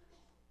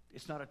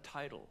 It's not a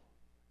title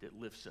that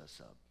lifts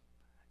us up.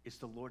 It's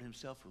the Lord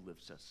himself who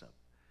lifts us up.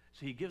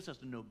 So he gives us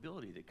the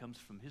nobility that comes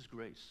from his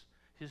grace,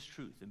 his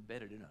truth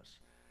embedded in us,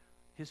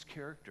 his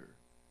character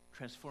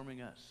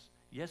transforming us.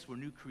 Yes, we're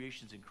new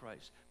creations in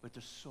Christ, but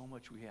there's so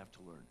much we have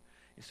to learn.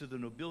 And so the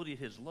nobility of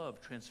his love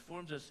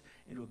transforms us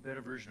into a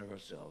better version of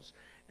ourselves.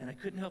 And I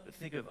couldn't help but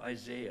think of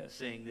Isaiah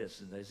saying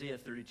this in Isaiah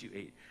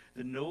 32:8.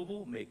 The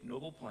noble make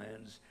noble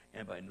plans,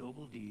 and by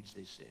noble deeds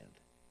they stand.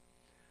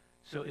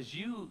 So as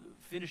you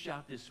finish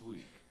out this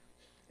week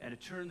and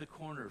to turn the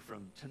corner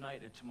from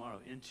tonight and tomorrow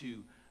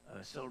into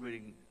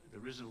celebrating the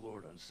risen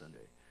Lord on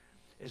Sunday,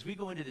 as we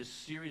go into this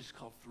series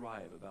called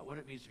Thrive about what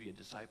it means to be a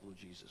disciple of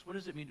Jesus, what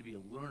does it mean to be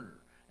a learner,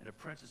 an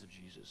apprentice of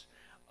Jesus,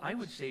 I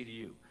would say to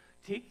you,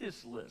 take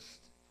this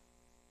list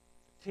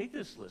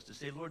to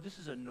say, Lord, this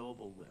is a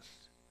noble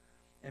list.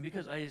 And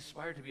because I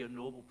aspire to be a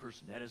noble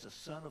person, that is a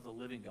son of the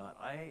living God,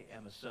 I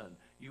am a son.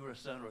 You are a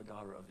son or a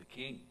daughter of the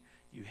King.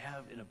 You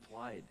have an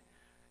applied,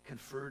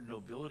 conferred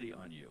nobility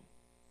on you.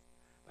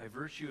 By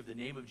virtue of the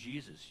name of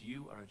Jesus,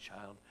 you are a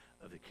child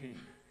of the King.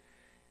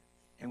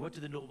 And what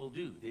do the noble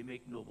do? They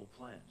make noble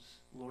plans.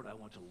 Lord, I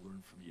want to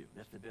learn from you.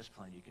 That's the best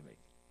plan you can make.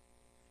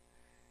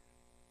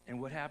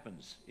 And what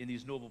happens in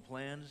these noble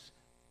plans?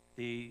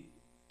 They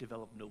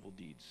develop noble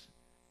deeds.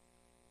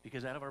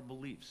 Because out of our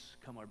beliefs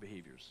come our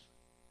behaviors.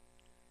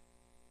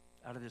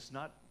 Out of this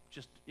not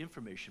just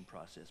information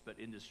process, but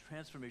in this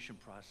transformation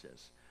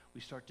process,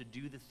 we start to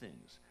do the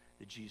things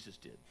that Jesus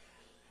did.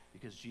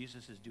 Because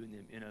Jesus is doing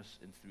them in us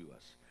and through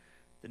us.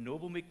 The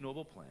noble make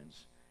noble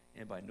plans,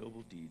 and by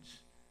noble deeds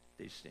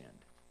they stand.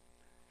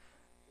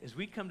 As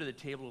we come to the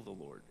table of the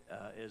Lord,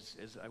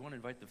 as I want to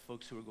invite the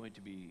folks who are going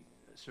to be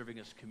serving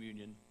us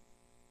communion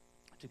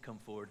to come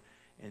forward,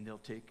 and they'll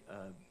take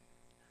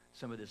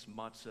some of this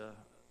matzah,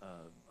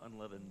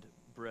 unleavened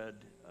bread,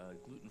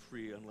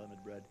 gluten-free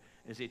unleavened bread,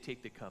 as they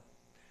take the cup.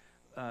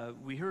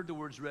 We heard the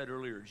words read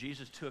earlier.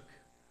 Jesus took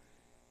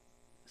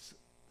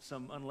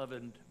some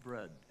unleavened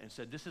bread and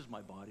said, this is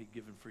my body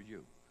given for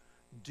you.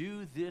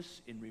 Do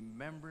this in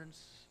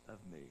remembrance of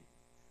me.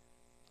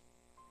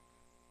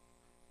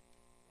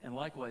 And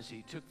likewise,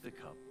 he took the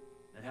cup,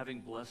 and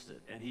having blessed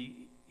it, and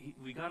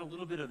we got a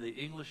little bit of the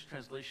English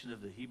translation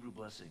of the Hebrew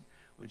blessing,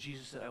 when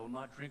Jesus said, I will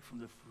not drink from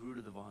the fruit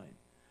of the vine.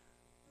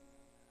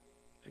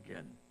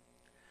 Again,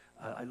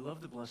 I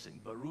love the blessing.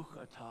 Baruch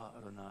atah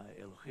Adonai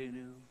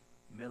Eloheinu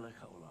melech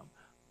haolam.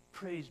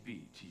 Praise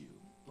be to you.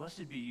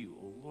 Blessed be you,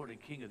 O Lord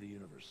and King of the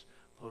universe,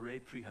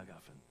 Horei pri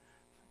hagafen,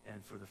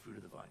 and for the fruit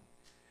of the vine.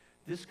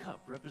 This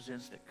cup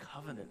represents the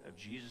covenant of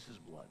Jesus'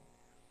 blood.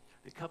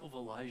 The cup of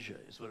Elijah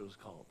is what it was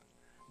called.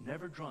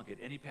 Never drunk at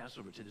any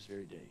Passover to this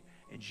very day.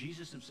 And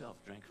Jesus himself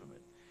drank from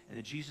it. And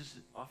then Jesus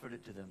offered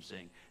it to them,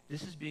 saying,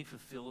 this is being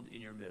fulfilled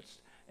in your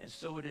midst. And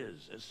so it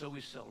is, and so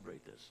we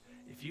celebrate this.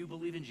 If you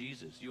believe in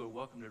Jesus, you are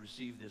welcome to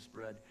receive this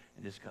bread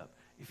and this cup.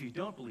 If you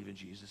don't believe in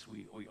Jesus,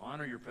 we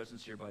honor your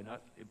presence here by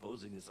not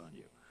imposing this on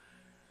you.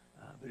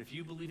 But if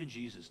you believe in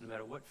Jesus, no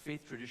matter what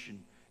faith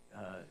tradition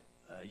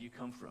you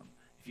come from,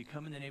 if you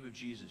come in the name of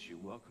Jesus, you're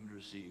welcome to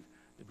receive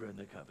the bread and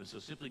the cup. And so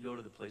simply go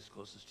to the place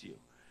closest to you.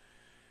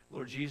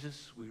 Lord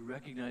Jesus, we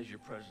recognize your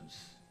presence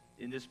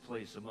in this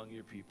place among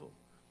your people.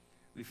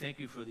 We thank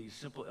you for these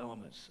simple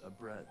elements of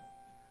bread,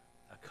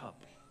 a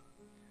cup,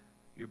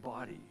 your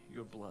body,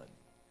 your blood.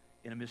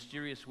 In a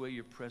mysterious way,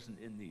 you're present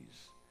in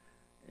these.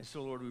 And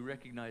so, Lord, we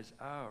recognize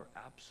our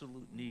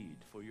absolute need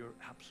for your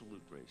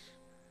absolute grace.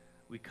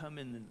 We come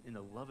in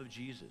the love of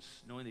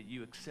Jesus, knowing that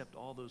you accept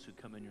all those who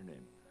come in your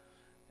name.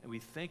 And we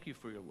thank you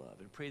for your love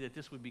and pray that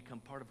this would become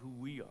part of who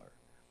we are.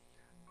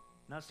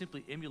 Not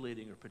simply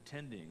emulating or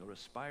pretending or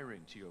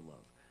aspiring to your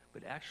love,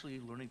 but actually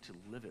learning to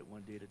live it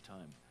one day at a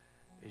time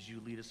as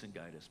you lead us and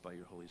guide us by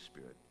your Holy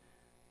Spirit.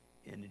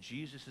 And in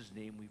Jesus'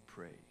 name we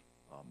pray.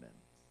 Amen.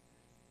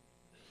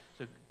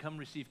 So come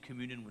receive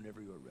communion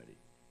whenever you are ready.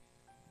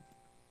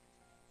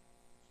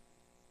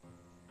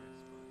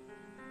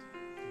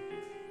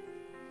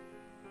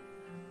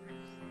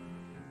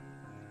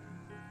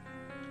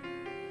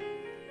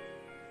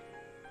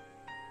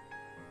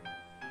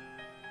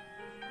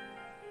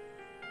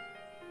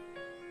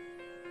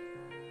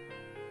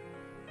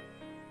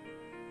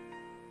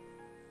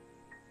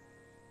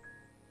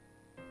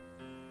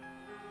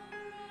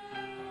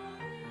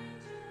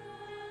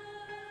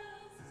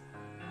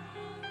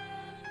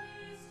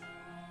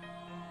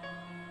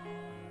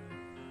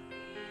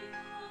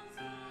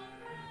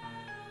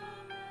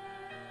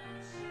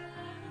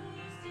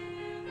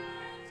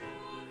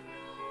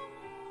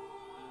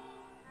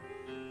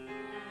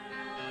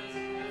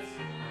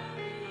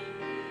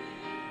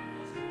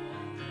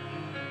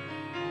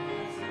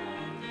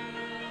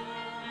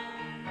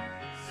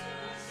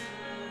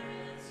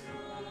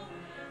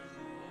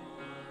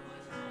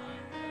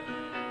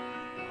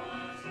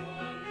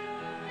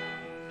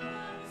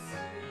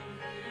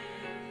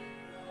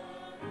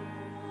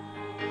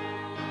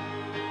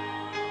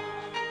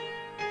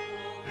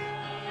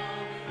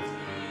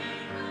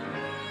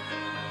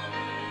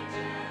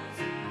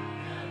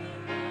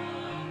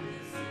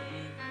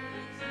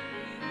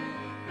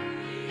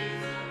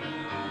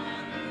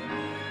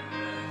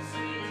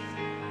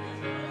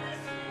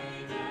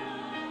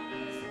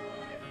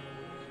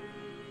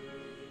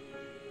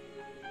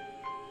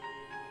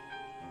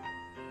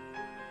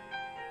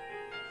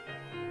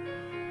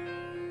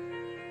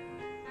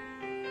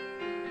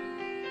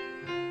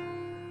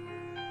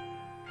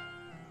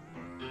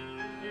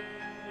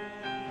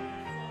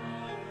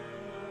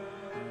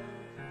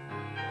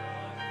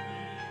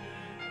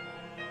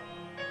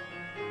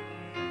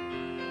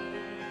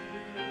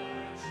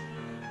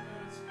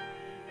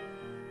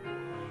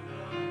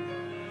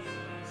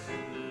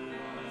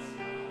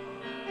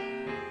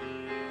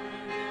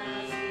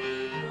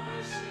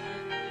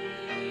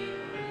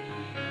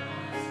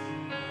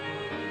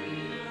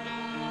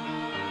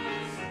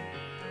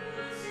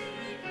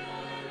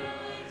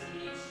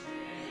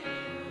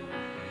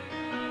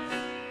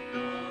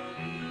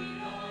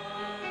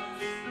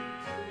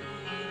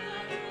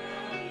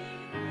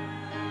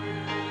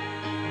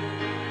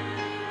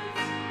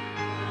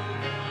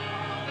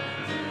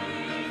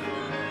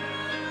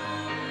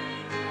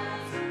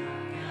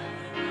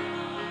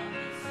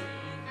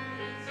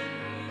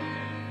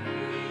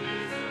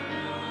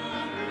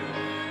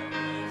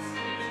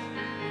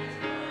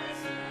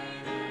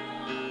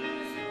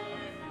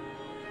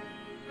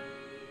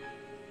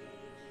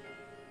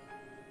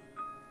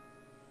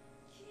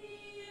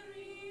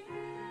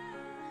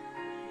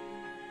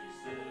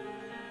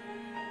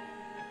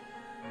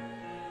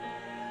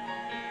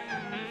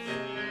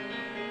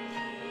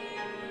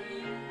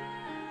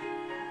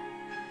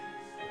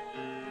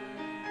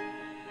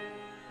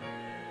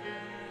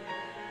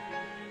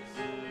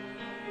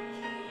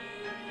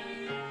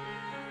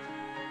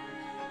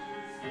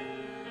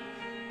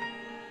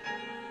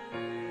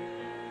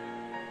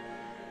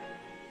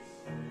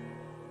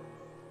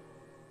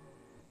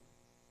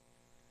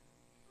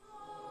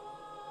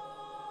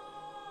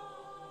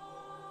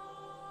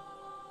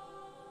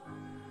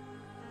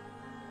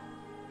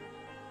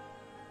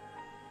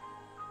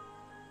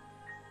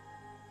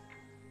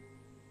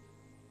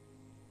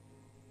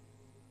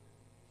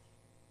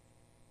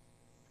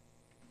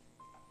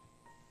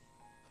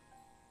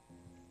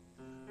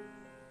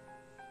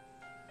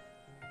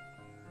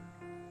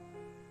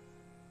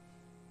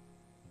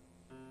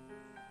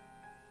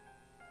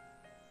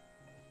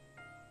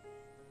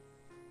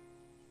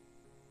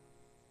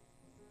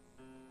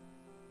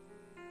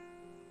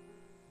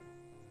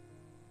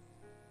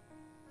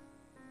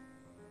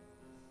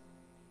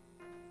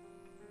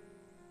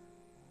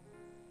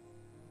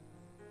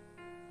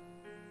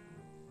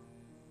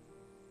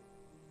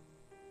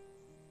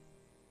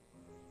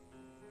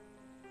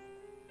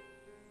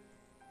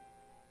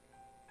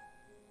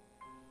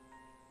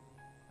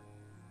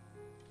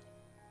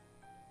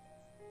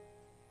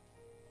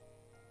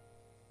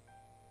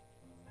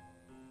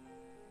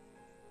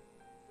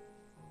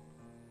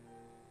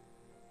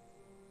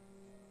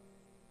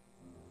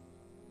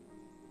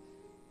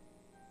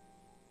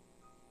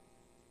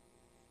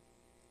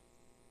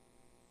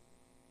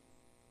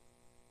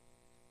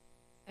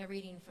 a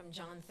reading from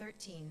John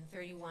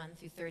 13:31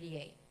 through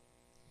 38.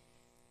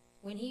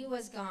 When he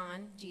was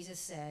gone, Jesus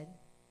said,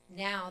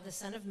 "Now the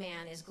Son of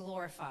Man is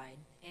glorified,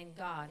 and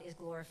God is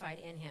glorified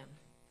in him.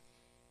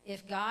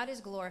 If God is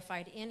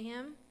glorified in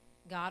him,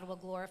 God will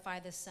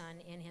glorify the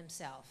Son in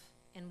himself,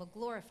 and will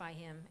glorify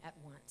him at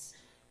once.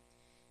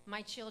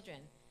 My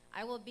children,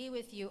 I will be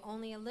with you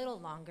only a little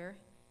longer.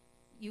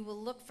 You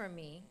will look for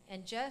me,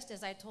 and just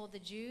as I told the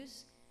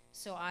Jews,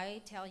 so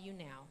I tell you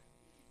now,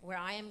 where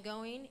I am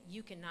going,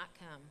 you cannot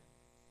come.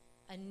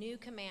 A new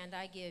command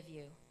I give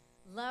you,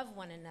 love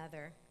one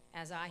another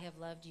as I have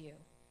loved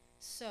you.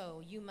 So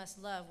you must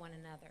love one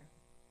another.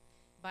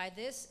 By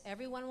this,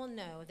 everyone will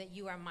know that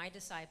you are my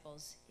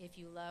disciples if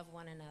you love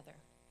one another."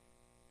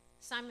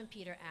 Simon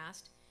Peter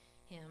asked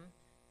him,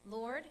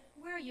 "Lord,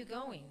 where are you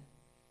going?"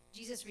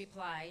 Jesus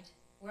replied,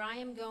 "Where I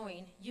am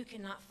going, you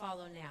cannot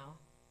follow now,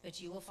 but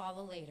you will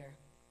follow later."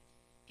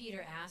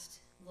 Peter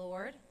asked,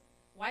 "Lord,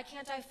 why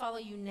can't I follow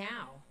you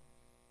now?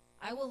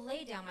 I will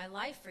lay down my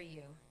life for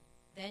you."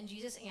 Then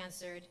Jesus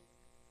answered,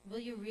 "Will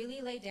you really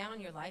lay down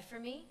your life for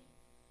me?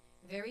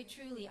 Very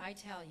truly, I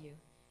tell you,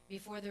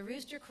 before the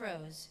rooster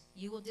crows,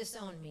 you will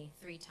disown me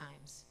 3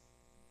 times.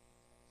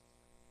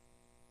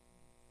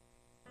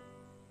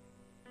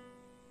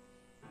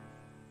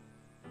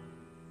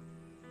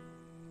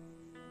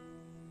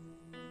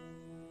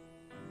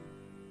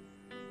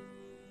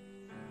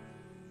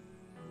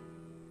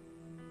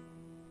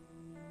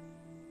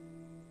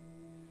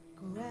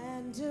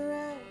 Grander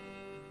earth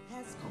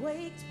has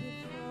quaked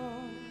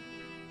before,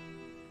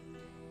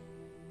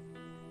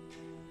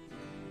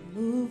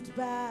 moved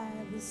by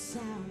the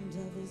sound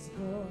of his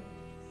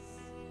voice.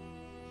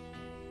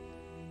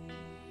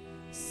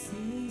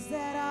 Seas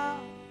that are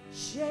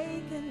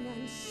shaken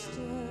and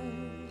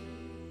stirred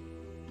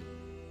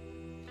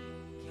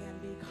can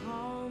be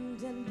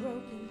calmed and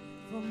broken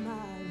for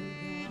my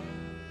regard.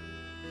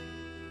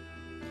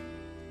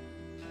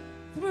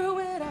 Through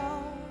it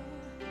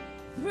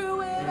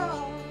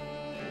all,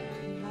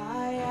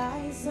 my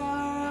eyes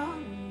are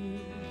on you.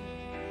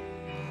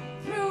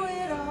 Through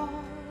it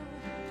all,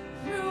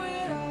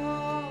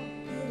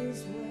 it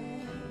is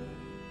well.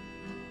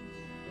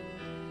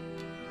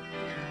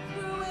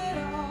 Through it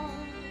all,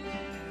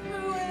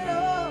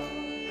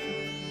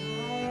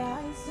 my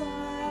eyes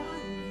are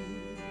on you.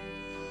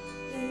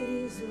 It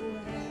is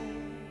well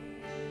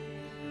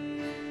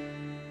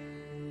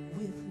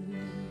with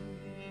me.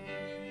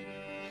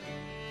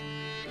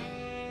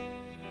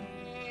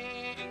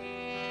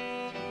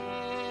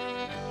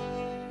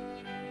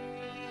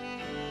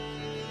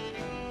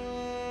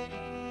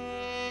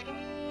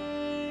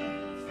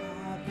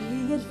 Far be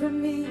it from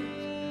me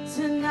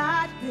to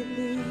not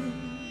believe,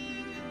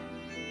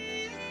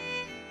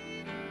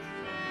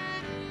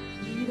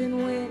 even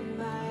when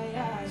my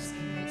eyes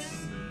can't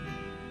see.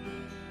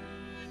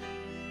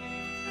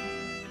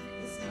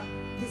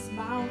 This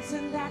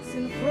mountain that's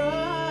in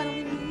front of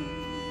me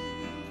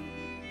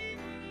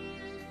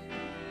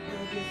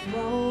will be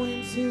thrown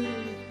into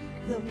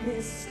the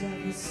midst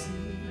of the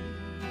sea.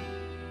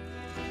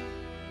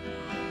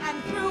 And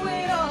through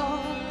it all,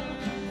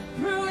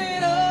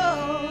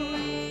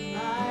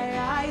 my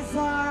eyes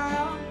are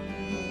on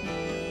you.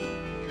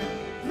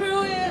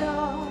 Through it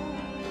all,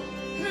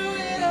 it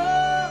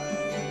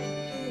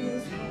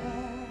is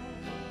well.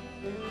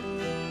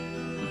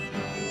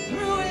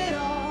 Through it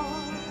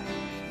all,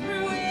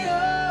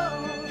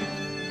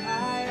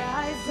 my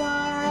eyes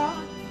are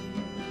on you.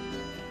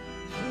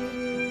 It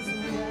is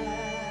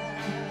well.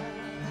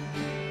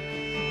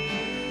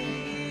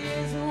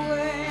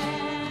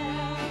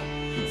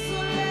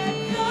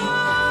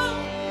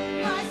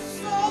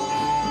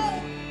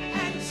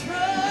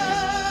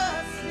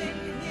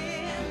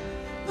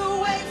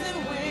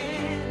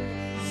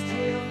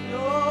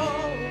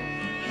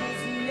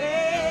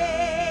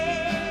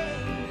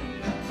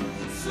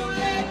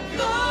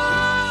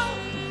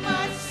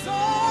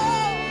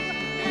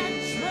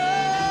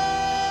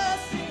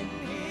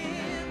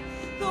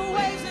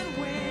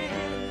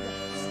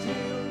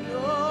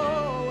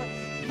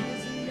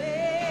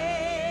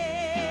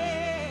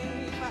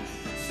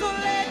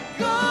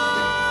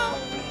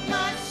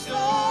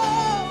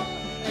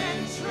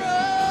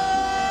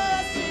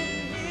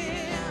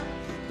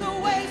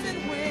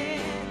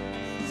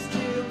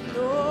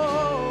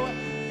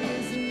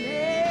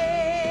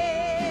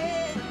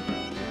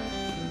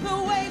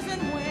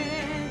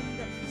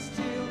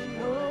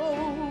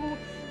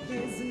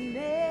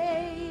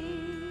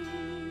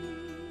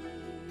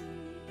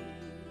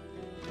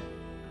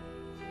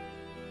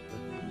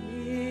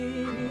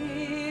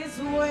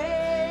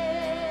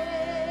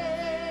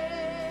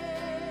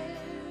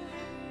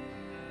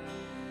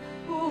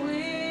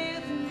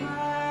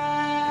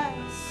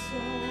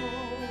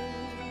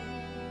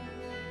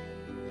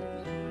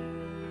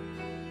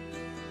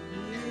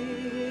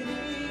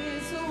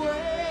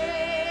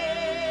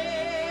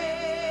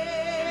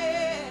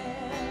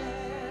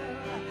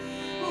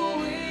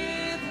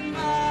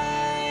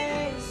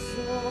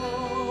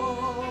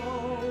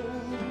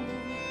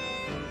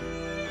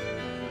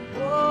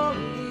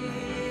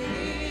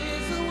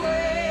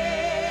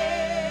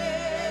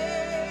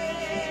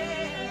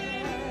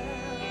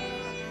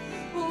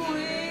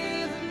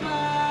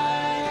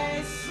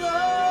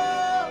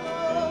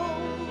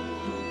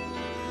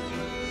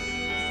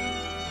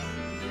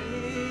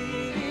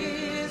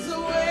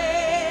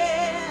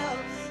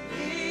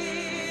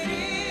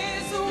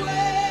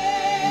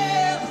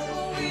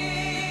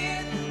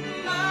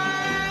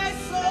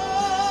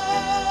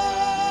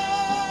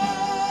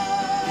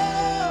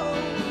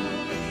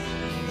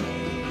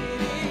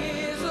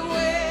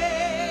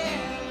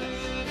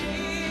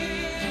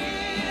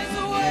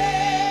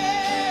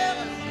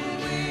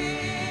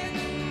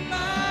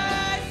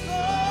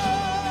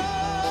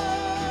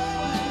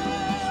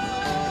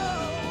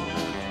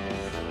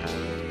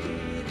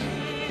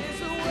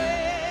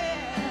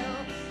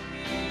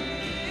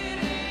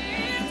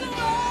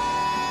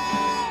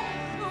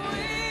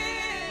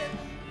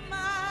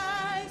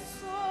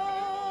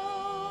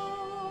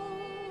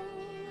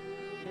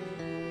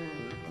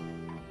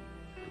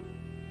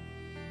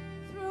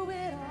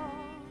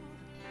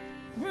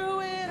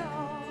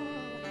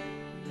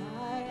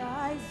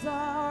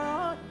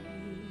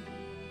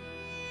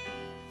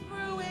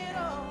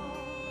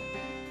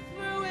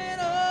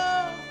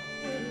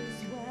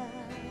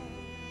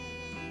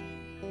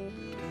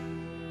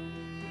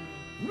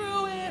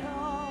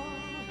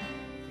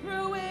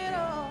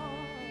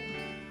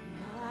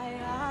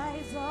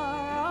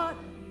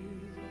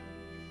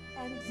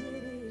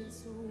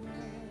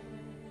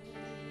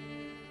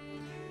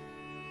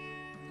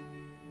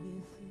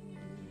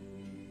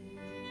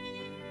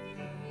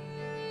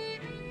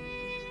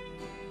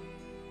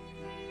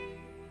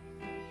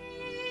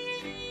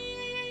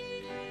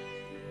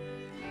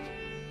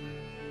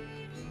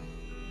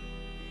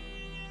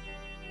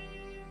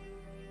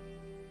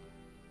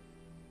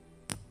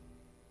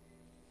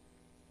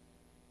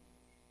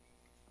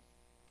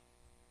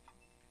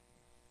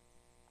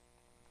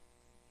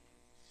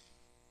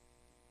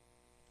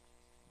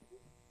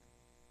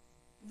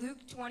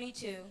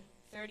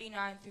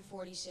 22:39 through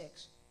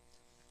 46.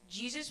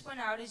 Jesus went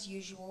out as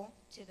usual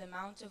to the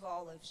Mount of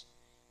Olives,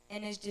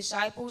 and his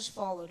disciples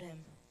followed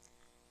him.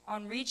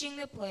 On reaching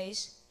the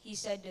place, he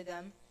said to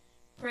them,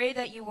 "Pray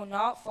that you will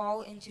not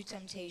fall into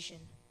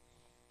temptation."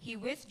 He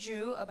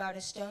withdrew about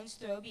a stone's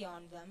throw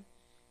beyond them,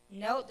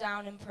 knelt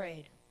down and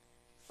prayed,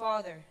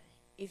 "Father,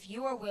 if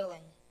you are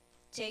willing,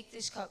 take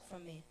this cup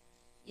from me,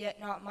 yet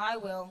not my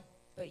will,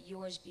 but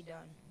yours be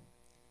done."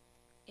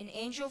 An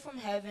angel from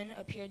heaven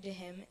appeared to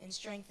him and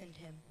strengthened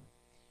him.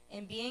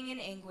 And being in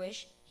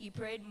anguish, he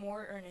prayed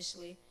more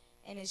earnestly,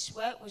 and his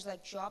sweat was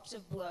like drops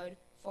of blood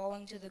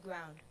falling to the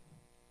ground.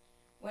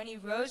 When he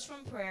rose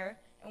from prayer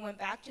and went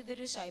back to the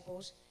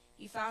disciples,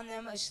 he found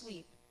them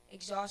asleep,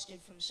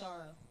 exhausted from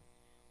sorrow.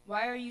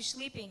 "Why are you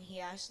sleeping?"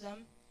 he asked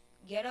them.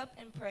 "Get up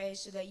and pray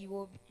so that you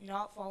will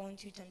not fall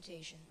into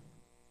temptation."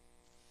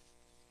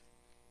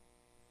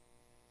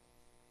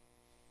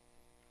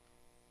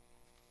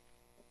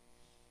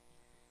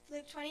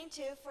 Luke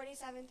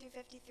 22:47 through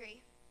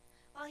 53.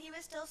 While he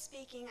was still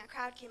speaking, a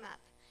crowd came up,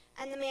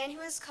 and the man who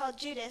was called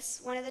Judas,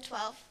 one of the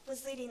 12,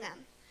 was leading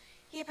them.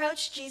 He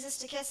approached Jesus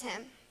to kiss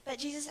him, but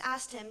Jesus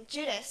asked him,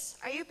 "Judas,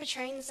 are you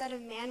betraying the Son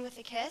of Man with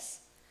a kiss?"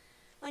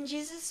 When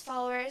Jesus'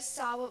 followers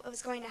saw what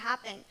was going to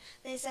happen,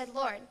 they said,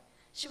 "Lord,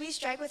 should we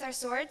strike with our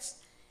swords?"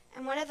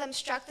 And one of them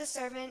struck the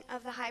servant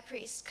of the high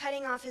priest,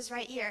 cutting off his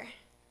right ear.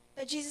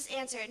 But Jesus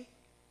answered,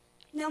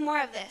 "No more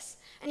of this."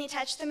 And he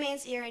touched the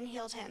man's ear and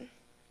healed him.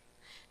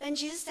 Then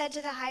Jesus said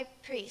to the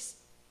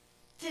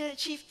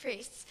chief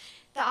priests,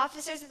 the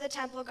officers of the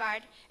temple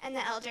guard, and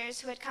the elders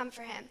who had come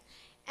for him,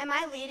 "Am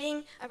I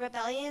leading a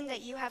rebellion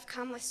that you have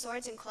come with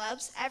swords and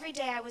clubs? Every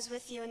day I was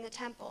with you in the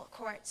temple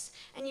courts,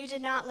 and you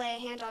did not lay a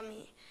hand on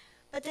me.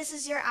 But this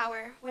is your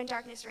hour when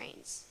darkness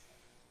reigns."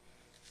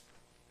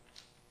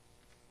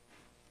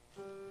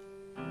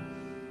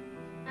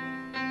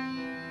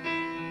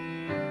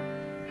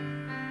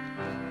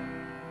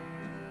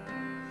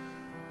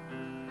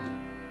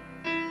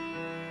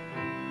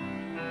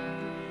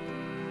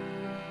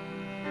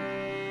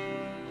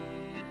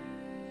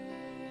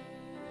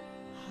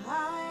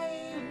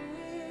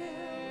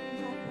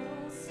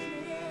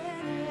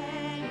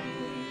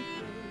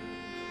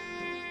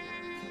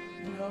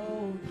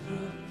 No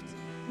gift,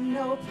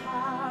 no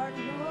power,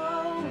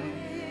 no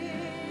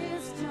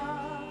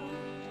wisdom,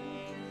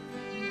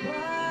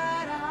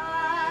 but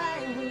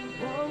I will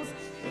boast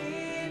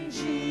in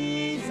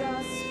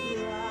Jesus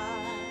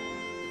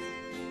Christ,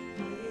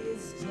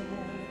 his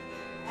death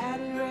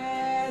and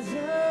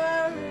resurrection.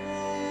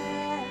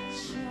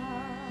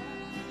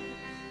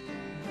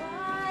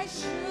 Why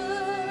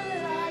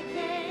should I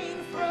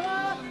gain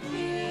from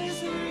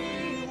his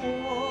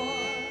reward?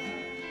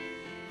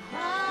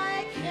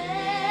 I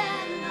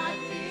cannot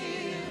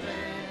give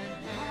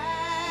an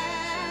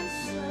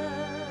answer,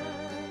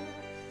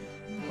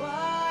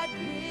 but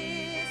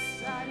this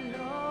I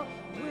know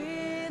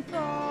with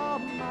all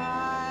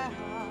my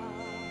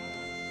heart.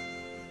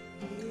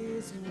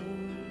 His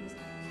wounds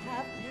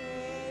have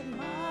paid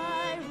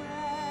my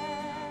ransom.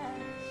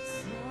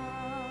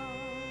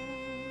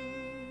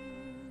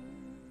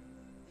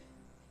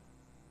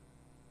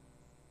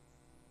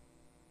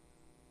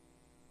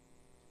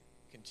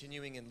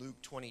 Continuing in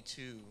Luke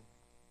 22,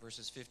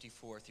 verses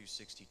 54 through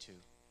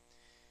 62.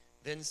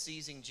 Then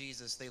seizing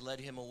Jesus, they led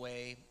him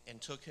away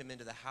and took him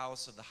into the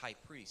house of the high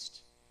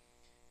priest.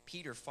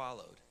 Peter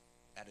followed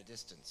at a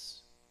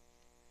distance.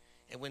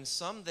 And when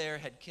some there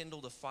had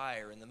kindled a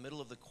fire in the middle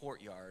of the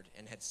courtyard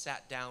and had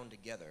sat down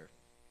together,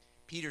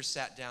 Peter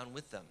sat down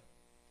with them.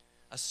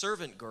 A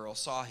servant girl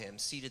saw him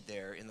seated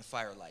there in the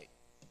firelight.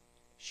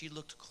 She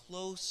looked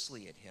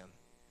closely at him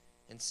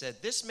and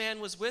said, "This man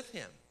was with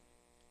him."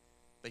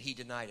 But he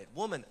denied it.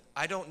 "Woman,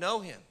 I don't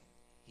know him,"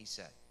 he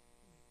said.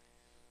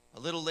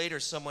 A little later,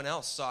 someone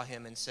else saw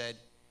him and said,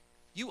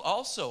 "You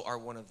also are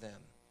one of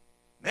them."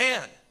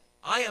 "Man,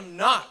 I am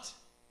not,"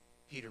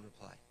 Peter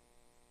replied.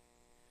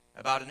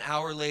 About an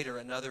hour later,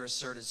 another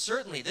asserted,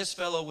 "Certainly this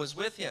fellow was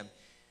with him,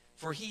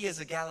 for he is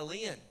a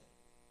Galilean."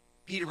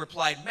 Peter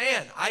replied,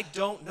 "Man, I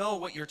don't know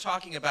what you're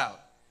talking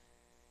about."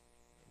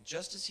 And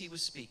just as he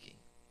was speaking,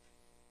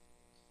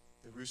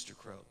 the rooster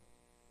crowed.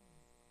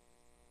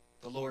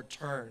 The Lord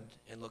turned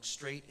and looked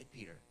straight at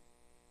Peter.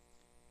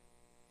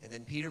 And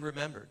then Peter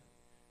remembered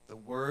the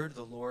word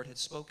the Lord had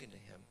spoken to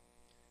him.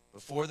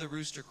 "Before the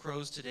rooster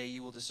crows today,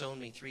 you will disown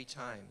me 3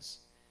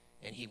 times.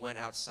 And he went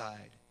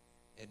outside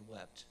and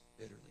wept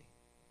bitterly.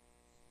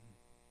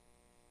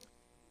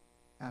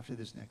 After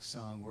this next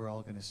song, we're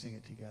all going to sing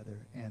it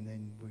together, and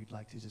then we'd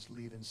like to just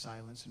leave in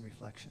silence and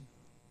reflection.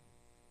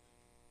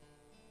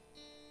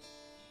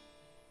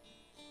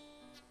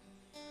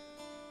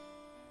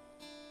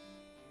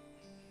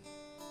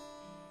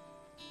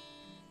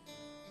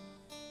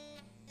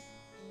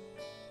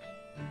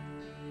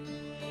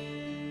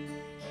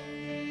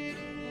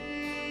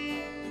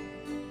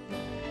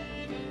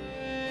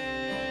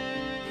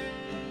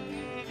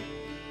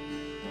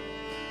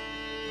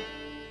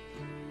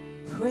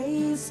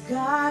 Praise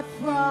God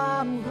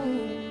from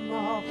whom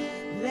all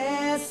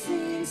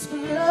blessings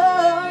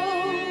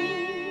flow.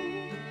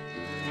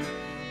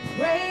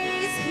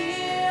 Praise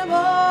him,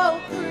 all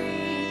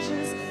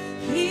creatures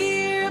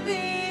here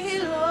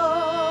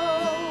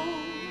below.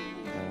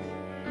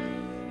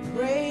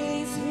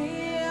 Praise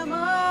him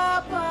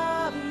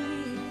above,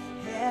 ye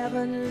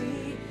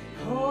heavenly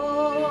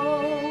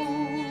hosts.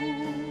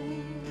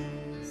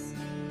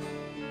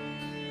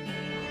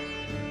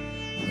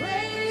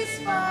 Praise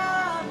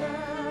Father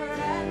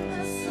and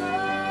the Son.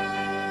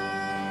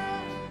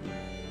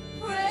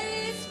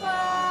 Praise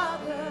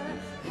Father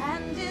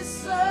and his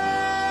Son.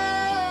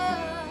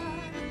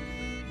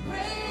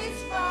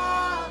 Praise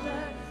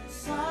Father,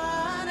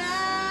 Son,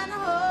 and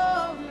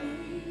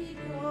Holy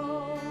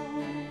Ghost.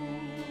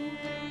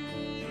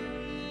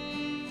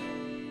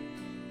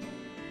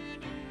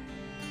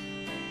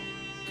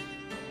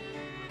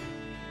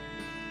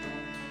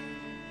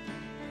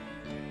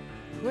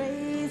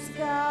 Praise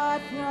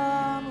God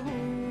from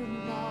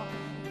whom all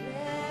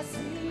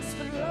blessings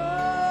flow.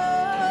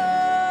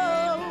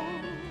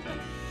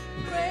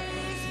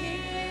 Praise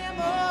him,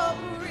 all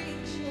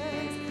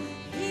creatures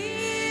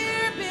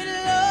here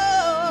below.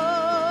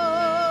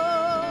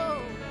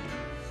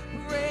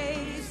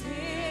 Praise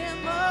him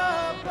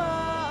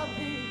above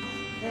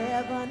the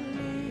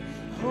heavenly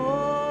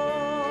host.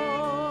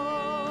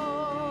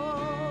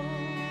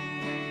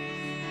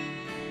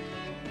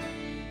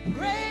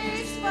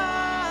 Praise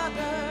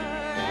Father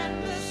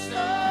and the Son.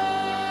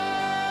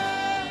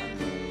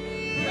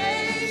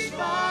 Praise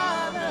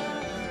Father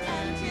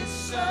and his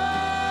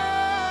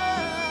Son.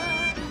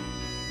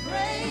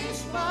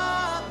 Praise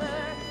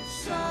Father,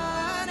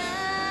 Son,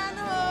 and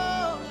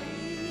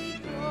Holy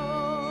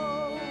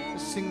Ghost.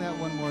 Let's sing that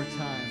one more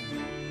time.